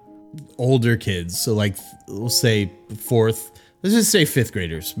older kids, so like we'll say let's just say fifth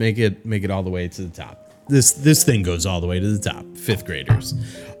graders, make it all the way to the top. This thing goes all the way to the top. Fifth graders.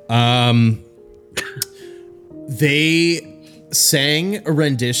 They sang a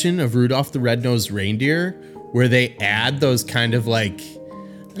rendition of Rudolph the Red-Nosed Reindeer where they add those kind of like,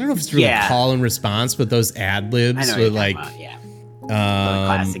 I don't know if it's really call and response, but those ad libs with like,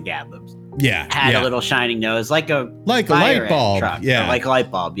 classic ad libs. Yeah. Had a little shining nose, like a light bulb. Truck, yeah. like a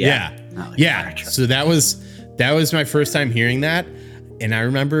light bulb. Yeah. So that was my first time hearing that. And I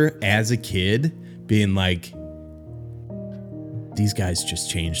remember as a kid being like, these guys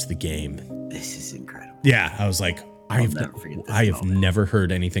just changed the game. This is incredible. Yeah. I was like, I have never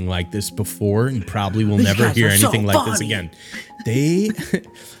heard anything like this before, and probably will never hear anything like this again. They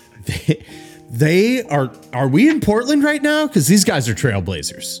are we in Portland right now? Because these guys are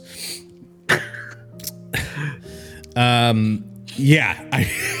trailblazers. I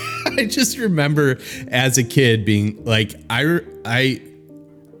just remember as a kid being like, I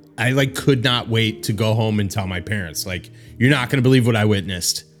like could not wait to go home and tell my parents, like, you're not going to believe what I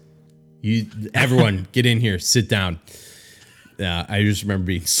witnessed. Everyone get in here, sit down. I just remember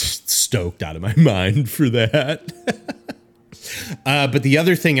being stoked out of my mind for that. But the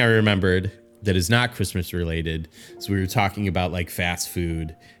other thing I remembered that is not Christmas related is we were talking about like fast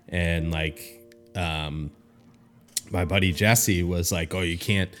food, and like my buddy Jesse was like, oh, you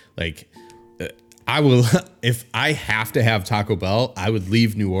can't like I will if I have to have Taco Bell, I would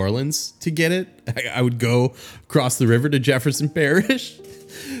leave New Orleans to get it. I would go across the river to Jefferson Parish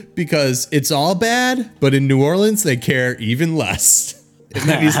because it's all bad, but in New Orleans they care even less. And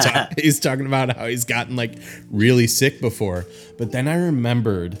then he's talking about how he's gotten like really sick before. But then I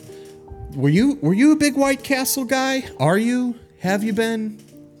remembered, were you a big White Castle guy? Are you? Have you been?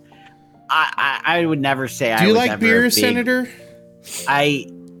 I would never say. Do you like beer, Senator? I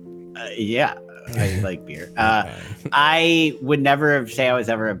like beer. I would never say I was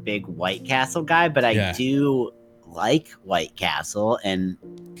ever a big White Castle guy, but I do like White Castle, and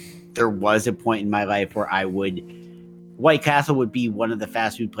there was a point in my life where I would White Castle would be one of the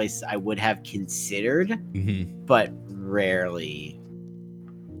fast food places I would have considered, Mm-hmm. but rarely.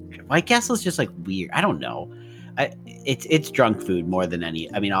 White Castle is just like weird. I don't know. It's drunk food more than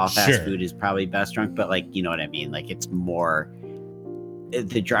any. I mean, all fast Sure. food is probably best drunk, but like, you know what I mean? Like, it's more.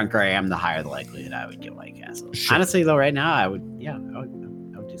 The drunker I am, the higher the likelihood I would get White Castle. Sure. Honestly, though, right now I would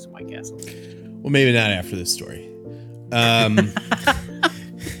do some White Castle. Well, maybe not after this story.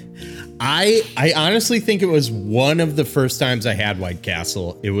 I honestly think it was one of the first times I had White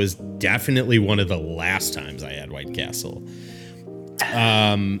Castle. It was definitely one of the last times I had White Castle.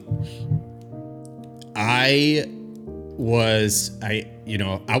 I was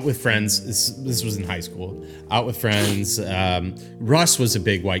out with friends. This was in high school. Out with friends. Russ was a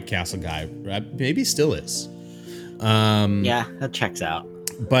big White Castle guy. Maybe still is. Yeah, that checks out.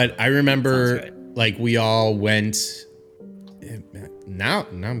 But I remember, Sounds like, we all went. Now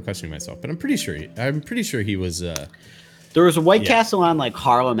I'm questioning myself, but I'm pretty sure he was. There was a White Yeah. Castle on like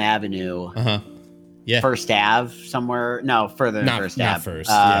Harlem Avenue, Yeah. First Ave somewhere. No, further than Not- First not Ave. First,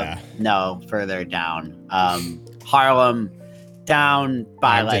 yeah. No, further down. Harlem, down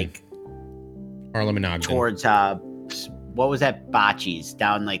by Ogden. like Harlem and Ogden. towards what was that? Bocce's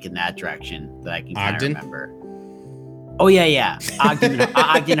down like in that direction that I can kind of Ogden? remember. Oh yeah.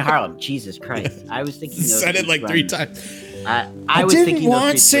 Ogden, Harlem. Jesus Christ! I was thinking. those Said it two like run- 3 times. I was didn't thinking those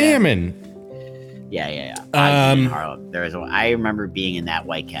want two salmon. Yeah. Ogden and Harlem. There was. I remember being in that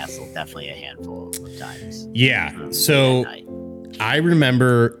White Castle definitely a handful of times. Yeah. At So night. I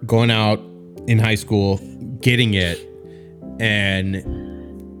remember going out in high school, getting it, and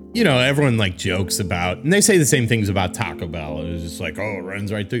everyone like jokes about, and they say the same things about Taco Bell. It was just like, oh, it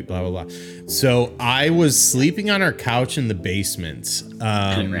runs right through, blah blah blah. So I was sleeping on our couch in the basement.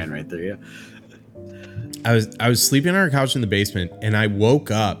 It ran right through you. I was sleeping on our couch in the basement, and I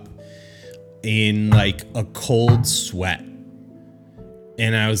woke up in like a cold sweat,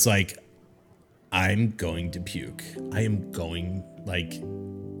 and I was like, I'm going to puke. I am going like,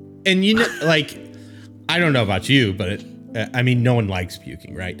 and like, I don't know about you, but I mean, no one likes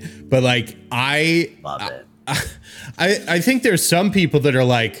puking, right? But like, Love it. I think there's some people that are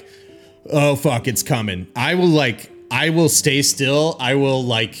like, oh fuck, it's coming. I will stay still. I will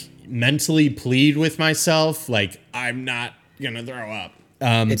like mentally plead with myself, like, I'm not gonna throw up.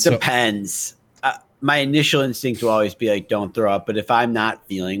 It depends. My initial instinct will always be like, don't throw up. But if I'm not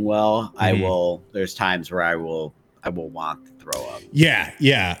feeling well, I will. There's times where I will want to throw up. Yeah.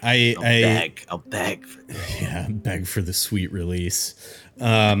 I'll beg for Yeah, beg for the sweet release.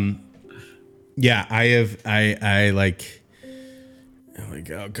 Yeah, I like, I'm like,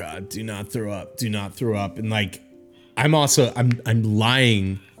 oh God, do not throw up. Do not throw up. And like, I'm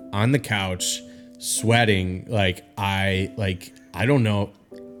lying on the couch, sweating. Like, I don't know,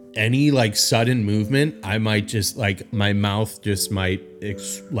 any like sudden movement, I might just like, my mouth just might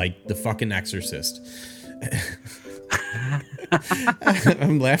like the fucking Exorcist.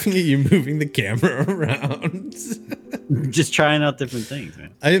 I'm laughing at you moving the camera around. just trying out different things,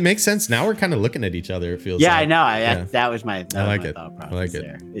 man. It makes sense. Now we're kind of looking at each other. It feels Yeah, like. I know. Yeah. That was my. That I like was my it. thought I like process it.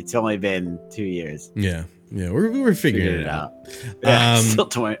 there. It's only been 2 years. Yeah. We're figuring it out. Yeah, still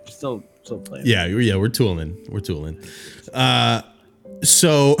playing. Yeah, we're tooling.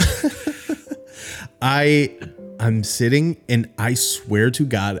 So I'm sitting, and I swear to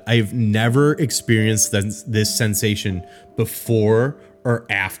God, I've never experienced this sensation before or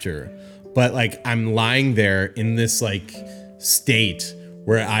after. But like, I'm lying there in this like state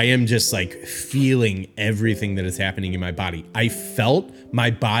where I am just like feeling everything that is happening in my body. I felt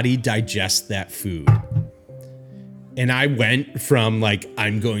my body digest that food. And I went from like,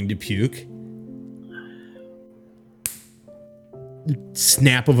 I'm going to puke,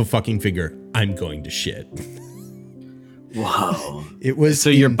 snap of a fucking finger, I'm going to shit. Whoa. It was So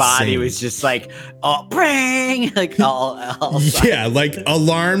your body insane. was just like, oh, bang, like all Yeah, like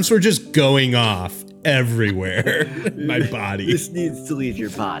alarms were just going off everywhere in my body. This needs to leave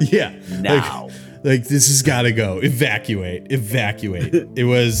your body. Yeah. Now. Like this has got to go. Evacuate. It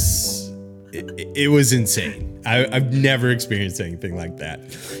was insane. I've never experienced anything like that.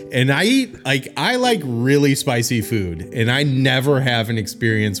 And I like really spicy food, and I never have an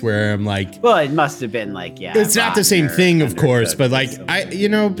experience where I'm like, Well, it must have been like, yeah. it's not the same rotten or thing, of course, undercooked but or like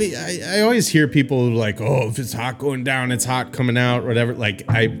something. I always hear people like, oh, if it's hot going down, it's hot coming out, whatever. Like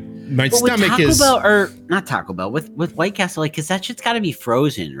my But with stomach Taco is Bell, or not Taco Bell, with White Castle, like, because that shit's got to be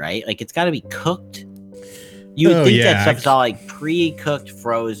frozen, right? Like, it's got to be cooked. You would Oh, think yeah. that stuff's all like pre-cooked,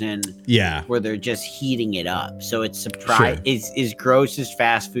 frozen, yeah. where they're just heating it up. So it's Sure. as gross as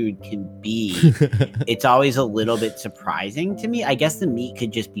fast food can be. It's always a little bit surprising to me. I guess the meat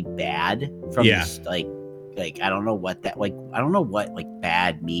could just be bad from Yeah. just like I don't know what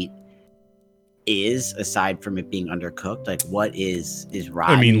bad meat is aside from it being undercooked. Like, what is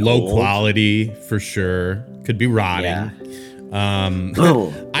rotten? I mean, low old? quality for sure. Could be rotting. Yeah.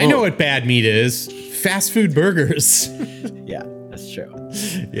 I know what bad meat is. Fast food burgers. Yeah, that's true.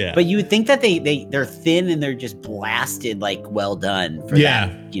 Yeah. But you would think that they're thin and they're just blasted, like, well done for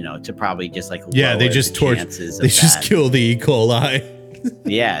that, to probably just like they just torch. They just kill the E. coli.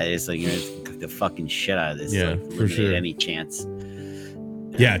 Yeah, it's like you're gonna cook the fucking shit out of this. Yeah, like, for sure. Any chance?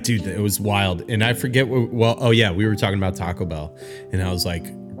 Yeah, dude, it was wild. And I forget we were talking about Taco Bell, and I was like,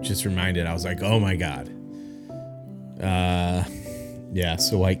 just reminded. I was like, oh my god. Yeah.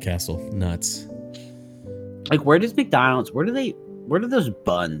 So White Castle, nuts. Like, where does McDonald's? Where do those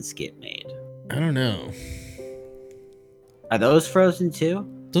buns get made? I don't know. Are those frozen too?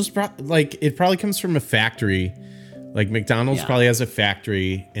 It probably comes from a factory. Like McDonald's probably has a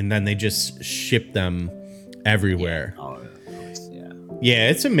factory, and then they just ship them everywhere. Yeah. Yeah,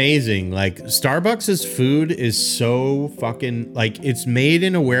 it's amazing. Like Starbucks' food is so fucking it's made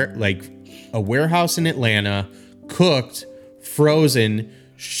in a warehouse in Atlanta, cooked, frozen,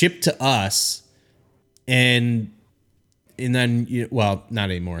 shipped to us, and then not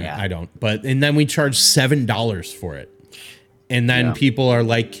anymore. Yeah. I don't. And then we charge $7 for it. And then people are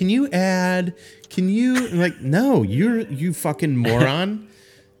like, "Can you add? Can you?" I'm like, no, you fucking moron.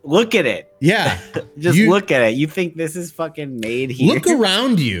 Look at it. Yeah. Just look at it. You think this is fucking made here? Look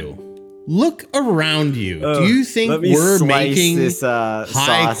around you. Do you think we're making this,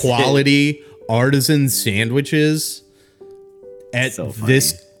 high quality artisan sandwiches at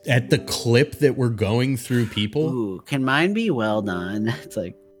the clip that we're going through people? Ooh, can mine be well done? It's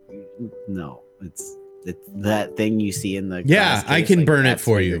like, no, it's that thing you see in the Yeah, I can burn it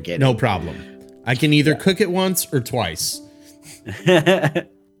for you. Getting. No problem. I can either cook it once or twice.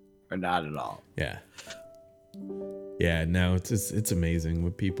 Or not at all. Yeah. Yeah, no, it's amazing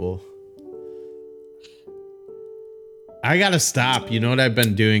what people. I gotta stop. You know what I've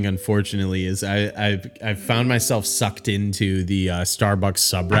been doing, unfortunately, is I've found myself sucked into the Starbucks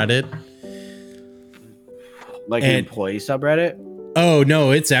subreddit. Like an employee subreddit? Oh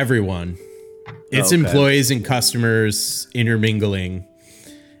no, it's everyone. It's Okay. employees and customers intermingling.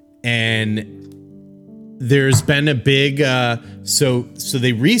 And there's been a big so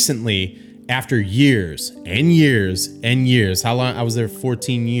they recently, after years and years and years, how long I was there,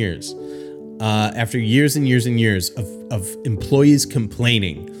 14 years, after years and years and years of employees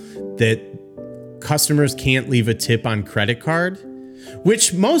complaining that customers can't leave a tip on credit card,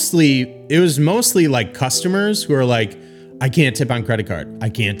 which it was mostly like customers who are like, I can't tip on credit card. I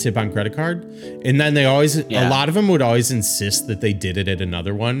can't tip on credit card. And then a lot of them would always insist that they did it at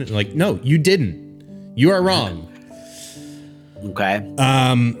another one. Like, no, you didn't. You are wrong. Okay.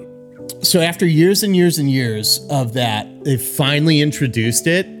 So after years and years and years of that, they finally introduced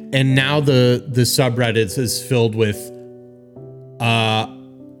it. And now the subreddit is filled with,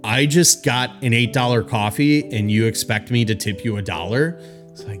 I just got an $8 coffee and you expect me to tip you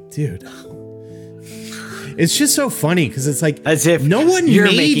 $1. It's like, dude. It's just so funny because it's like, as if no one you're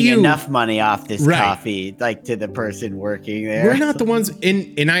made making you enough money off this Right. coffee, like to the person working there. We're not the ones,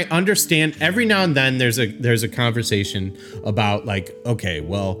 and I understand every now and then there's a conversation about like, okay,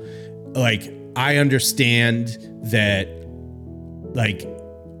 well, like I understand that, like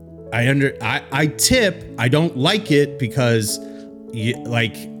I tip, I don't like it because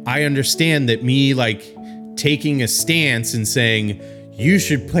I understand that me like taking a stance and saying you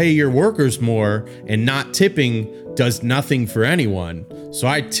should pay your workers more and not tipping does nothing for anyone. So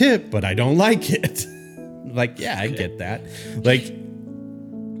I tip, but I don't like it. Like, yeah, I get that. Like,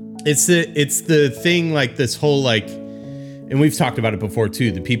 it's the thing, like this whole like, and we've talked about it before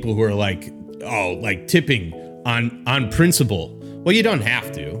too. The people who are like, oh, like tipping on principle. Well, you don't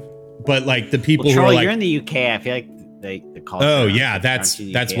have to, but like the people who are like, you're in the UK. I feel like the culture. Oh yeah, that's aren't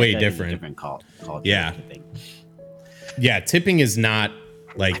you the UK? way I feel like it's a different. different culture. Yeah. I think. Yeah, tipping is not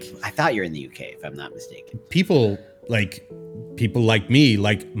like I thought you're in the UK, if I'm not mistaken. people like me,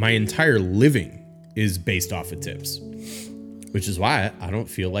 like my entire living is based off of tips, which is why I don't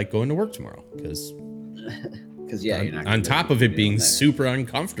feel like going to work tomorrow because You're not on top of it being super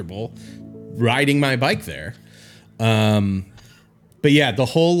uncomfortable riding my bike there. But yeah, the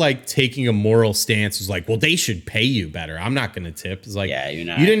whole like taking a moral stance is like, well, they should pay you better. I'm not going to tip. It's like, Yeah, you're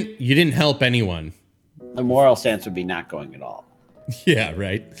not. you didn't help anyone. The moral stance would be not going at all. Yeah,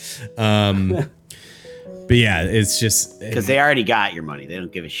 right. But yeah, it's just Because they already got your money. They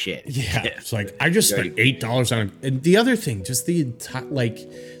don't give a shit. yeah. It's like I just spent $8 on it. And the other thing, just the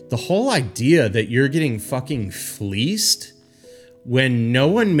whole idea that you're getting fucking fleeced when no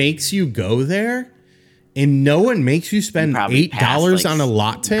one makes you go there and no one makes you spend Probably $8 on a you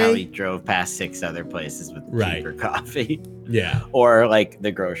latte. Probably drove past 6 other places with Right. cheaper coffee. Yeah, Or like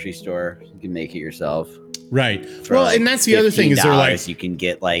the grocery store, you can make it yourself. right. For Well, like and that's the other thing is they're like, $15, you can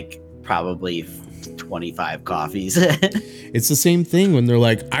get like probably 25 coffees. it's the same thing when they're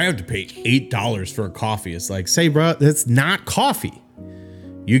like, I have to pay $8 for a coffee. It's like, say, bro, that's not coffee.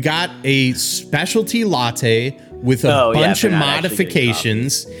 You got a specialty latte with a bunch of they're not actually getting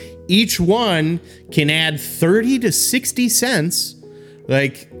modifications. Each one can add 30 to 60 cents.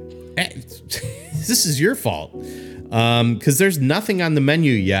 Like, this is your fault. Because there's nothing on the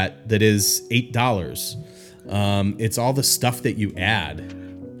menu yet that is $8. It's all the stuff that you add.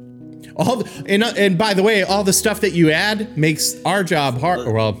 And by the way, all the stuff that you add makes our job hard.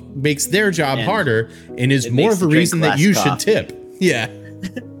 Well, makes their job harder, and is more makes of a you drink reason that less you coffee. should tip. Yeah.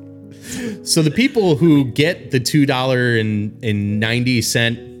 So the people who get the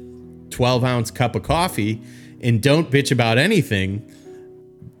 $2.90 12-ounce cup of coffee and don't bitch about anything,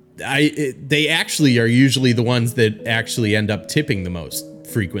 they actually are usually the ones that actually end up tipping the most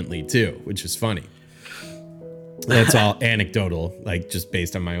frequently too, which is funny. That's all anecdotal, like just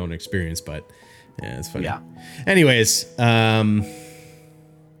based on my own experience, but yeah, it's funny. Yeah. Anyways, yeah.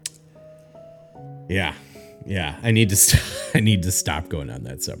 I need to stop going on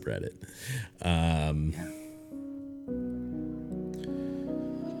that subreddit.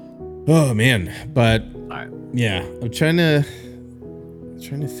 Oh man, but All right. yeah, I'm trying to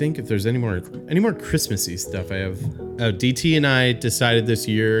think if there's any more Christmassy stuff I have. DT and I decided this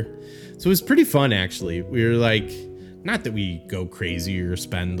year, so it was pretty fun actually. We were like, not that we go crazy or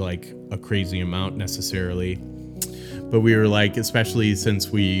spend like a crazy amount necessarily, but we were like, especially since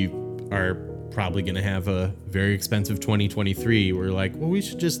we are probably gonna have a very expensive 2023, we're like, well, we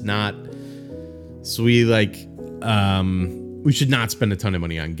should just not. So we like, we should not spend a ton of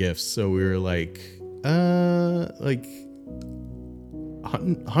money on gifts. So we were like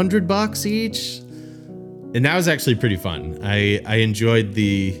 $100 each, and that was actually pretty fun. I enjoyed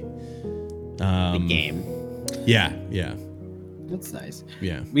the Game. Yeah. That's nice.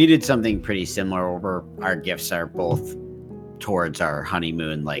 Yeah. We did something pretty similar where our gifts are both towards our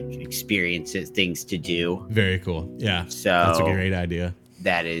honeymoon, like experiences, things to do. Very cool. Yeah. So That's a great idea.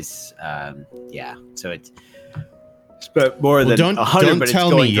 that is, yeah. So it's spent more than don't 100, but it's tell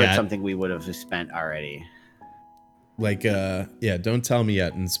me going towards yet. something we would have spent already. Like, yeah, don't tell me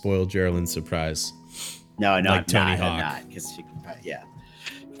yet and spoil Geraldine's surprise. No, Like Tony Hawk. not because she can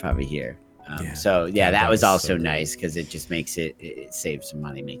probably hear. Yeah. So yeah, that that was was also so good. nice because it just makes it saves some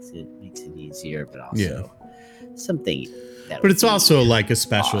money, makes it easier, but also something. That But would it's be also like a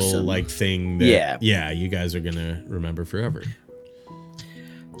special awesome. like thing that Yeah. you guys are gonna remember forever.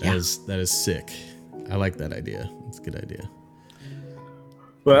 That is sick. I like that idea. It's a good idea.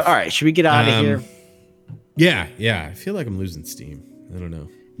 Well, all right, should we get out of here? Yeah. I feel like I'm losing steam. I don't know.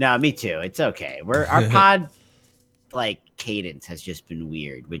 No, me too. It's okay. Our pod like cadence has just been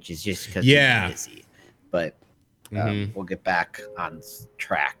weird, which is just because Yeah. we're busy. But we'll get back on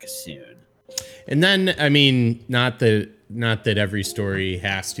track soon. And then, I mean, not that every story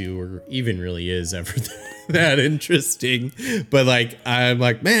has to or even really is ever that interesting, but like I'm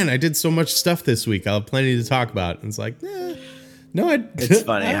like, man, I did so much stuff this week. I'll have plenty to talk about. And it's like, no, It's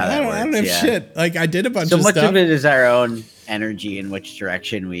funny how that I don't have works, yeah. shit. Like I did a bunch So of much stuff. of it is our own energy in which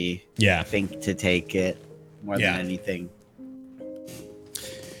direction we Yeah. think to take it more Yeah. than anything.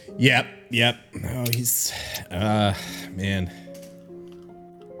 Yep. Oh, he's, man.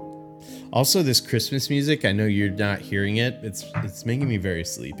 Also, this Christmas music, I know you're not hearing it. It's making me very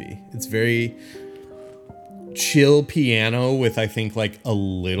sleepy. It's very chill piano with, I think, like a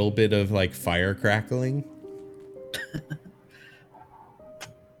little bit of like fire crackling.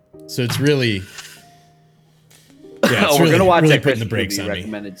 So it's really, yeah. It's we're gonna watch really that putting the Christmas brakes movie on me.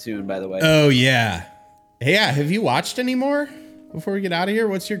 recommended soon, by the way. Oh yeah, yeah. Have you watched any more before we get out of here?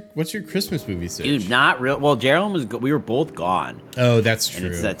 What's your Christmas movie search? Dude, not real. Well, Gerald was. We were both gone, Oh, that's true.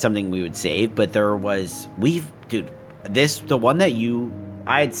 and that's something we would save. But there was the one that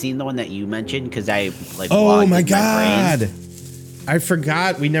I had seen the one that you mentioned because I like. Oh logged my in brain. god. I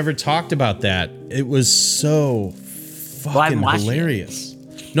forgot we never talked about that. It was so I fucking haven't watched it. hilarious.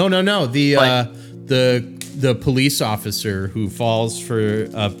 No. The police officer who falls for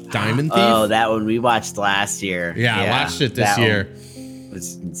a diamond thief. Oh, that one we watched last year. yeah, I watched it this that year. one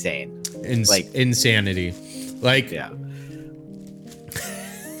was insane. Like insanity. Like Yeah.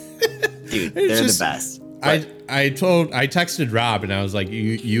 Dude, they're just- the best. I texted Rob and I was like,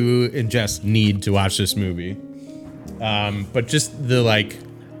 you and Jess need to watch this movie. But just the like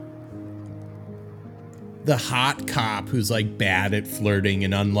the hot cop who's like bad at flirting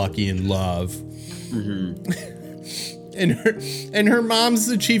and unlucky in love. and her mom's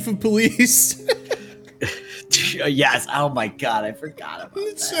the chief of police. Yes. Oh my God, I forgot about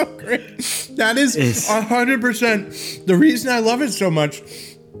It's that. so great. That is 100%. The reason I love it so much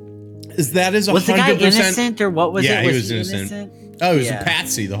is that is 100%. Was the guy innocent or what was it? Yeah, he was he innocent. Oh, he was Yeah. a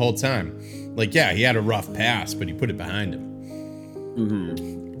patsy the whole time. Like, yeah, he had a rough past, but he put it behind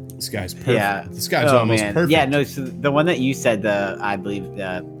him. This guy's perfect. Yeah. This guy's almost perfect. Yeah, no, so the one that you said, I believe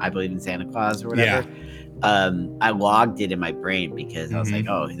in Santa Claus or whatever. I logged it in my brain because I was like,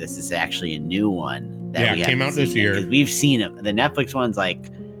 oh, this is actually a new one. Yeah, it came out this year. Because we've seen them. The Netflix ones, like,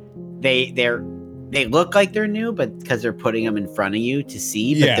 they look like they're new, but because they're putting them in front of you to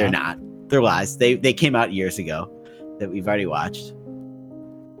see, but they're not. They're lies. They came out years ago that we've already watched.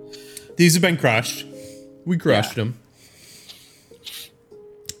 These have been crushed. We crushed them.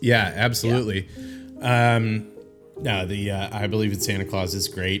 Yeah, absolutely. No, the I Believe in Santa Claus is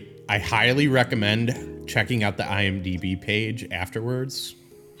great. I highly recommend checking out the IMDb page afterwards.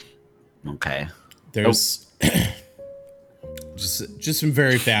 Okay. There's just some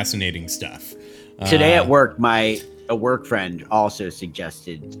very fascinating stuff. Today at work, a work friend also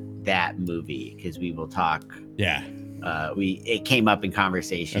suggested that movie because we will talk. Yeah. It came up in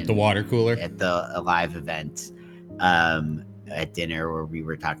conversation At the water cooler. at a live event at dinner where we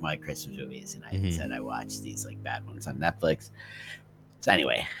were talking about like Christmas movies, and I said I watched these like bad ones on Netflix. So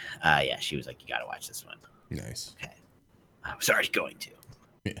anyway, yeah, she was like, "You got to watch this one." Nice. Okay, I was already going to.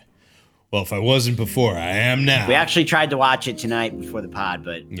 Yeah. Well, if I wasn't before, I am now. We actually tried to watch it tonight before the pod,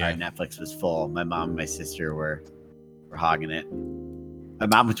 but Yeah. our Netflix was full. My mom and my sister were hogging it. My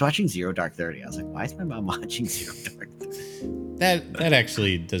mom was watching Zero Dark 30. I was like, why is my mom watching Zero Dark 30? That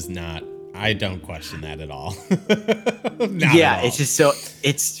actually does not. I don't question that at all. Not Yeah, at all.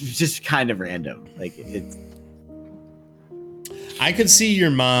 it's just kind of random. Like it's I could see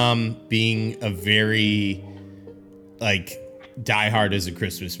your mom being a very like Die Hard as a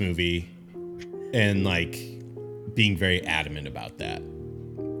Christmas movie and like being very adamant about that.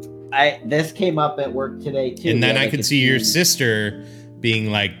 This came up at work today too. And then Yeah, I like could it's see your being- sister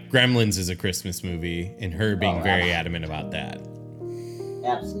being like Gremlins is a Christmas movie and her being very adamant about that.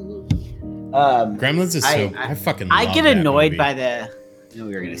 Absolutely. Gremlins is so I fucking love I get that annoyed movie. by the. I know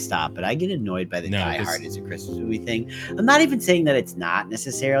we were gonna stop, but I get annoyed by the No, Die this- Hard as a Christmas movie thing. I'm not even saying that it's not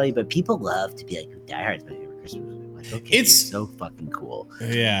necessarily, but people love to be like, Die Hard's my favorite Christmas movie. I'm like, okay, It's- so fucking cool.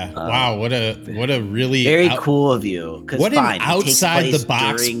 Yeah. Wow, what a really Very out- cool of you. Because What an fine, it takes outside the place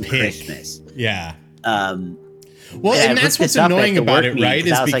box during pick. Christmas. Yeah. and Well, I and that's looked what's this up at annoying the about work it, meeting, right?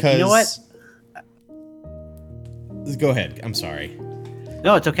 'cause Is I was because like, you know what? Go ahead. I'm sorry.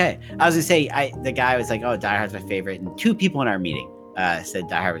 No, it's okay. I was gonna say, the guy was like, "Oh, Die Hard's my favorite," and two people in our meeting said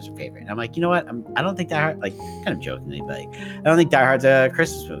Die Hard was their favorite. And I'm like, you know what? I don't think Die Hard, like, kind of jokingly, but like, I don't think Die Hard's a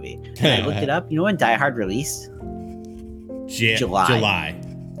Christmas movie. And I looked it up. You know when Die Hard released? July. July.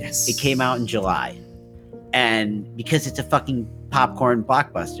 Yes. It came out in July, and because it's a fucking popcorn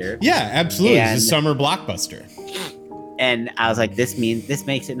blockbuster, Yeah, absolutely. And- It's a summer blockbuster. and I was like, this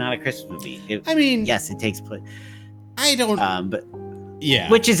makes it not a Christmas movie. I mean, Yes, it takes place. I don't. But Yeah.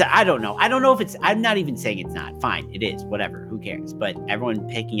 which is, I don't know. I don't know if it's, I'm not even saying it's not. Fine, it is. Whatever. Who cares? But everyone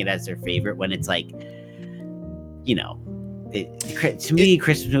picking it as their favorite when it's like, you know, to me,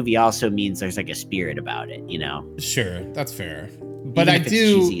 Christmas movie also means there's like a spirit about it, you know? Sure, that's fair. But Even I if it's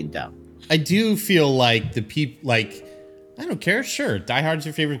cheesy do. and dumb. I do feel like the people like. I don't care. Sure, Die Hard's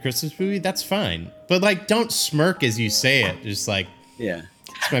your favorite Christmas movie. That's fine. But like, don't smirk as you say it. Just like, Yeah.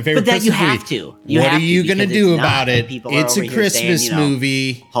 it's my favorite But that you Christmas have movie. to. You What have are you to, gonna because do it's not. about it? People are It's a over here Christmas saying, you know,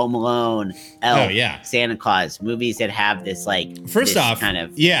 movie. Home Alone, Elf, Oh, yeah. Santa Claus, movies that have this like First this off, kind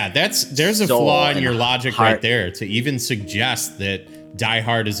of yeah, there's a soul flaw in and your logic heart. right there to even suggest that Die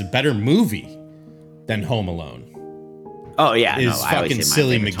Hard is a better movie than Home Alone. oh yeah, is no, I always fucking say my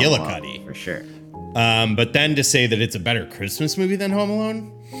silly favorite's Home Alone, McGillicuddy. for sure. But then to say that it's a better Christmas movie than Home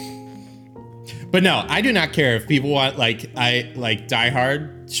Alone. But no, I do not care if people want I like Die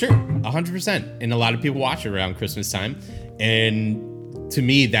Hard. Sure, 100%, and a lot of people watch it around Christmas time. And to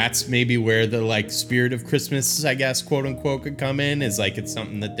me, that's maybe where the like spirit of Christmas, I guess, quote unquote, could come in. Is like it's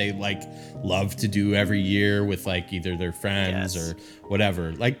something that they like love to do every year with like either their friends Yes. or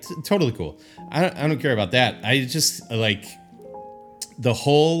whatever. Like totally cool. I don't care about that. I just like the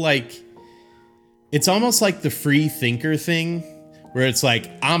whole like. It's almost like the free thinker thing where it's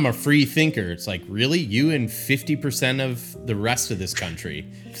like, I'm a free thinker. It's like, really? You and 50% of the rest of this country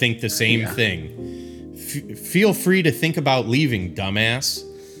think the same thing. Feel free to think about leaving, dumbass.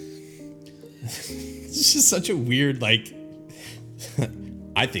 It's just such a weird, like,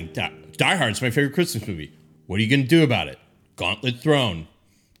 I think Die Die Hard's my favorite Christmas movie. What are you going to do about it? Gauntlet thrown.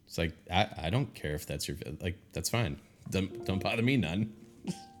 It's like, I don't care if that's your, like, that's fine. Don't bother me none.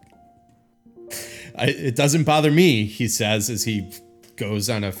 It doesn't bother me, he says, as he goes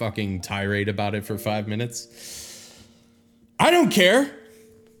on a fucking tirade about it for 5 minutes. I don't care.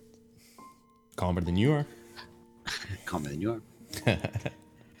 Calmer than you are. Calmer than you are.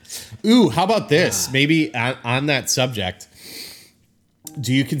 Ooh, how about this? Maybe on that subject,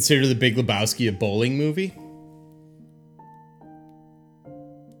 do you consider The Big Lebowski a bowling movie?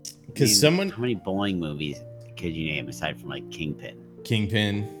 Because How many bowling movies could you name aside from like Kingpin?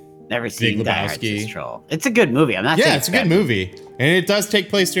 Never seen Big Die Hard Lebowski. since Troll. It's a good movie. I'm not saying It's a good movie. And it does take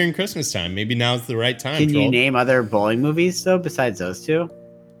place during Christmas time. Maybe now's the right time. Can you Troll. name other bowling movies though besides those two?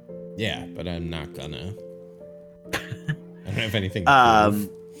 Yeah, but I'm not gonna. I don't have anything to prove.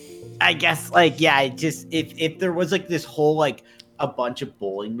 I guess if there was like this whole like a bunch of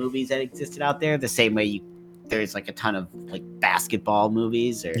bowling movies that existed out there, the same way there's like a ton of like basketball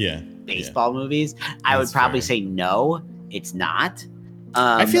movies or baseball movies, I would probably say no, it's not.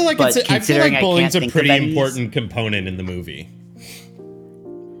 I feel like bowling's a pretty important component in the movie.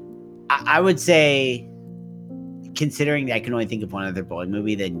 I would say, considering that I can only think of one other bowling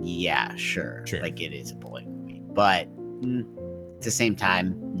movie, then yeah, sure. Like it is a bowling movie, but at the same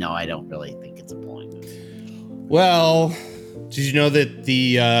time, no, I don't really think it's a bowling movie. Well, did you know that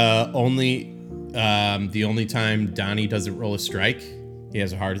the only time Donnie doesn't roll a strike, he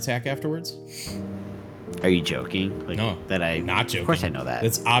has a heart attack afterwards? Are you joking? Like, no, not joking. Of course I know that.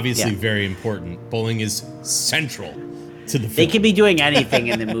 That's obviously very important. Bowling is central to the film. They could be doing anything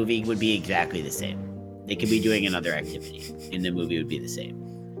and the movie would be exactly the same. They could be doing another activity and the movie would be the same.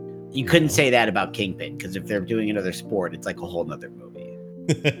 You couldn't say that about Kingpin, because if they're doing another sport, it's like a whole nother movie.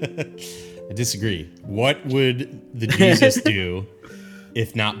 I disagree. What would the Jesus do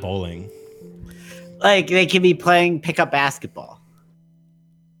if not bowling? Like, they could be playing pickup basketball.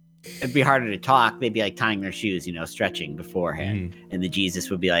 It'd be harder to talk. They'd be like tying their shoes, stretching beforehand. And the Jesus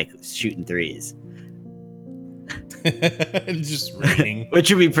would be like shooting threes. Just raining.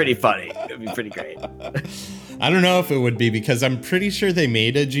 Which would be pretty funny. It would be pretty great. I don't know if it would be, because I'm pretty sure they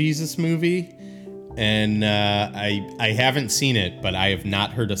made a Jesus movie. And I haven't seen it, but I have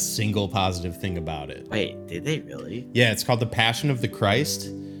not heard a single positive thing about it. Wait, did they really? Yeah, it's called The Passion of the Christ.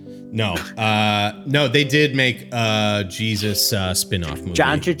 No, they did make a Jesus spin-off movie.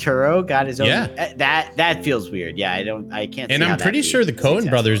 John Turturro got his own. Yeah, that feels weird. Yeah, I can't. And I'm pretty sure the Coen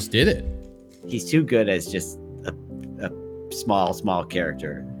brothers did it. He's too good as just a small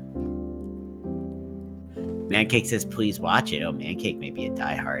character. Mancake says, "Please watch it." Oh, Mancake may be a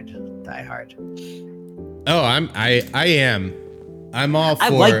diehard. Oh, I am. I'm all for. I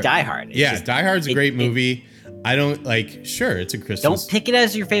like Die Hard. Die Hard's a great movie. I don't like. Sure, it's a Christmas. Don't pick it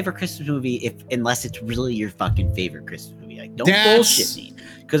as your favorite Christmas movie unless it's really your fucking favorite Christmas movie. Like, don't bullshit me,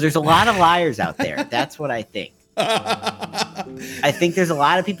 because there's a lot of liars out there. That's what I think. I think there's a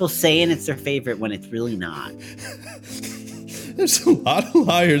lot of people saying it's their favorite when it's really not. There's a lot of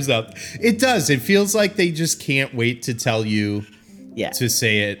liars out there. It does. It feels like they just can't wait to tell you to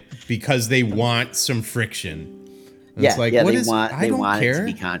say it because they want some friction. And it's like, they want it to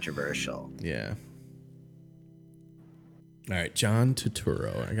be controversial. Yeah. All right, John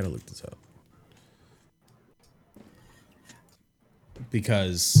Turturro. I gotta look this up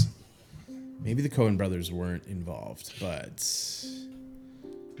because maybe the Coen brothers weren't involved, but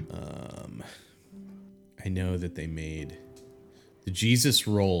I know that they made the Jesus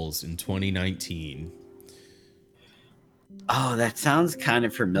Rolls in 2019. Oh, that sounds kind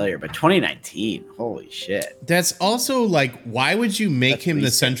of familiar, but 2019, holy shit. That's also like, why would you make him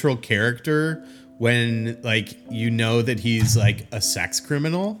the central character when, like, that he's like a sex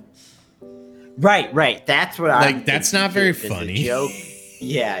criminal? Right. That's what that's not very funny. Joke.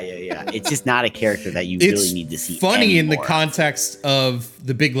 Yeah. It's just not a character that you really need to see. Funny anymore. In the context of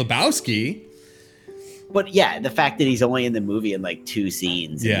The Big Lebowski. But yeah, the fact that he's only in the movie in like 2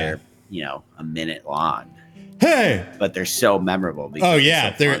 scenes and they're, a minute long. Hey! But they're so memorable.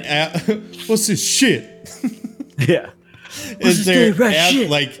 Because they're what's this shit? Yeah. Is there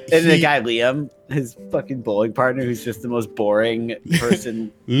like and the guy Liam, his fucking bowling partner, who's just the most boring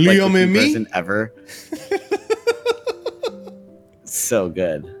person, Liam and me person ever. So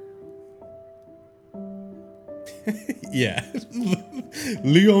good. Yeah,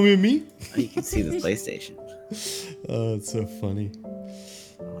 Liam and me. Oh, you can see the PlayStation. Oh, it's so funny.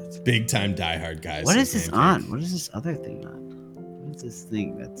 It's big time Die Hard, guys. What is this on? What is this other thing on? What is this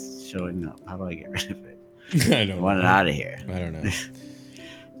thing that's showing up? How do I get rid of it? I don't want it out of here. I don't know.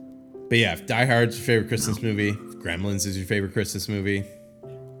 But yeah, if Die Hard's your favorite Christmas movie, if Gremlins is your favorite Christmas movie,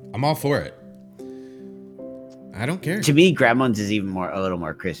 I'm all for it. I don't care. To me, Gremlins is even a little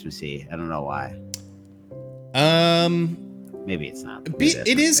more Christmassy. I don't know why. Maybe it's not.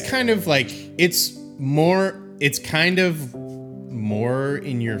 It is kind of like it's kind of more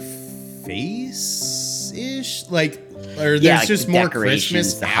in your face ish, like, or there's like just the more decorations,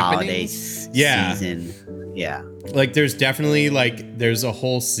 Christmas the happening. holiday season. Yeah. Like there's definitely like there's a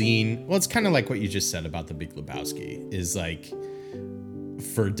whole scene. Well, it's kind of like what you just said about the Big Lebowski is like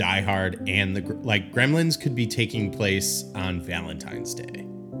for Die Hard and like Gremlins could be taking place on Valentine's Day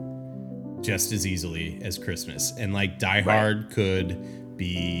just as easily as Christmas, and like Die Hard could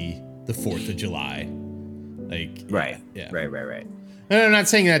be the 4th of July. Like Right. Yeah. Right. And I'm not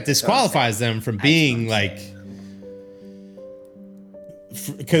saying that disqualifies them from being like,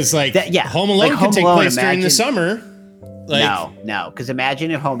 because like Home Alone like could take Alone, place during the summer. Like, no, because imagine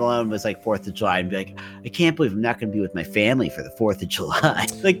if Home Alone was like 4th of July and be like, I can't believe I'm not going to be with my family for the 4th of July.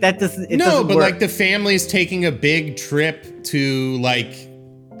 Like that doesn't. It doesn't but work. like the family's taking a big trip to like.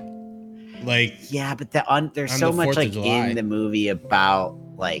 Yeah, but there's on so the much 4th of like July. in the movie about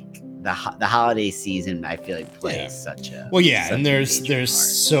like the holiday season. I feel like plays such a such and a there's major part.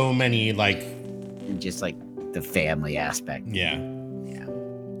 so many like, and just like the family aspect. yeah,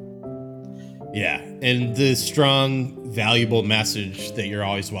 and the strong, valuable message that you're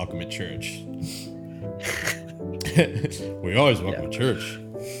always welcome at church. We're always welcome at church.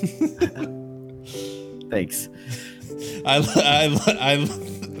 Thanks. I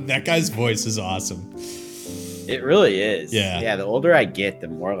that guy's voice is awesome. It really is. Yeah. Yeah. The older I get, the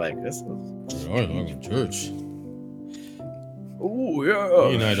more like this. We're always welcome at church. Oh yeah.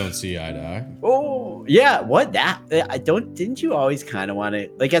 You know, I don't see eye to eye. Oh yeah. What that? Didn't you always kind of want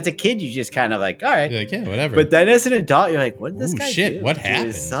to like as a kid? You just kind of like all right. You're like, yeah, whatever. But then as an adult, you're like, what did this Ooh, guy shit, do what to his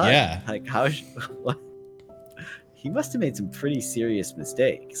happened? son? Yeah. Like how? What? He must have made some pretty serious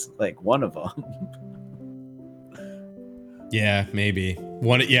mistakes. Like one of them. Yeah, maybe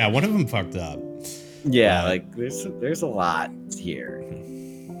one of them fucked up. Yeah, like there's a lot here.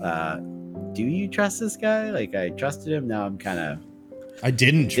 Do you trust this guy? Like I trusted him. Now I'm kind of I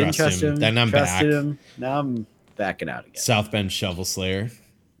didn't trust him. Then I'm back. trusted him. Now I'm backing out again. South Bend Shovel Slayer.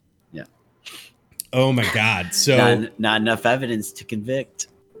 Yeah. Oh my God. So Not enough evidence to convict.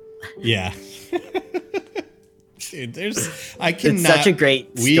 yeah. Dude, I cannot. It's such a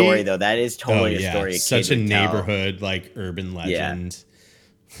great story, though. That is totally a story. Such a neighborhood, like urban legend,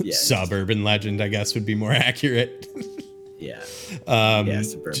 Yeah. suburban legend, I guess would be more accurate. Yeah. Yeah,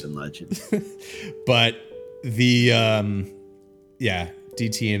 suburban legend. But the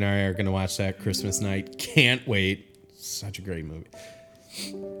DT and I are gonna watch that Christmas night. Can't wait. Such a great movie.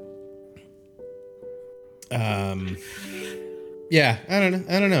 Yeah, I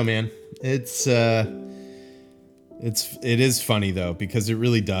don't know, man. It is funny though, because it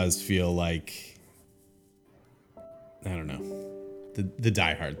really does feel like, I don't know, the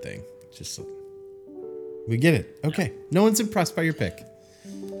Die Hard thing. Just we get it. Okay, no one's impressed by your pick.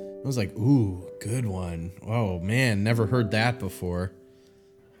 I was like, ooh, good one. Oh man, never heard that before.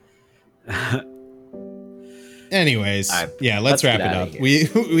 Anyways, yeah, let's wrap it up.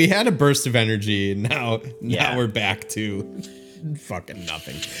 We had a burst of energy, and now we're back to fucking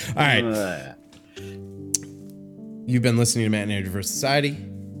nothing. All right. You've been listening to Matt and Andrew vs. Society.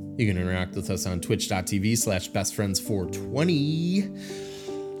 You can interact with us on twitch.tv/bestfriends420.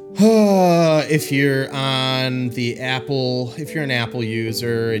 If you're an Apple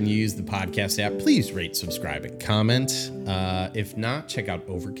user and you use the podcast app, please rate, subscribe, and comment. If not, check out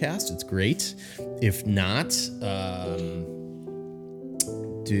Overcast. It's great. If not,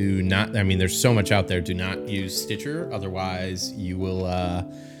 do not. I mean, there's so much out there. Do not use Stitcher. Otherwise, you will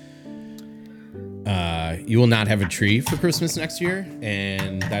not have a tree for Christmas next year,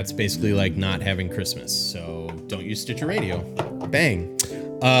 and that's basically like not having Christmas. So don't use Stitcher Radio. Bang.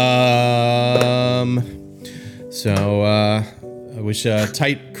 So I wish a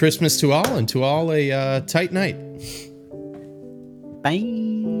tight Christmas to all, and to all a tight night. Bye.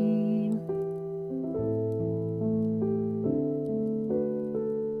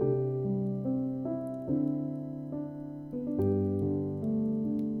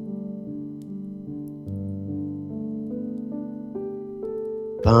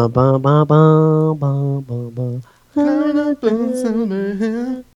 Bum bum bum bum bum bum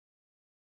bum.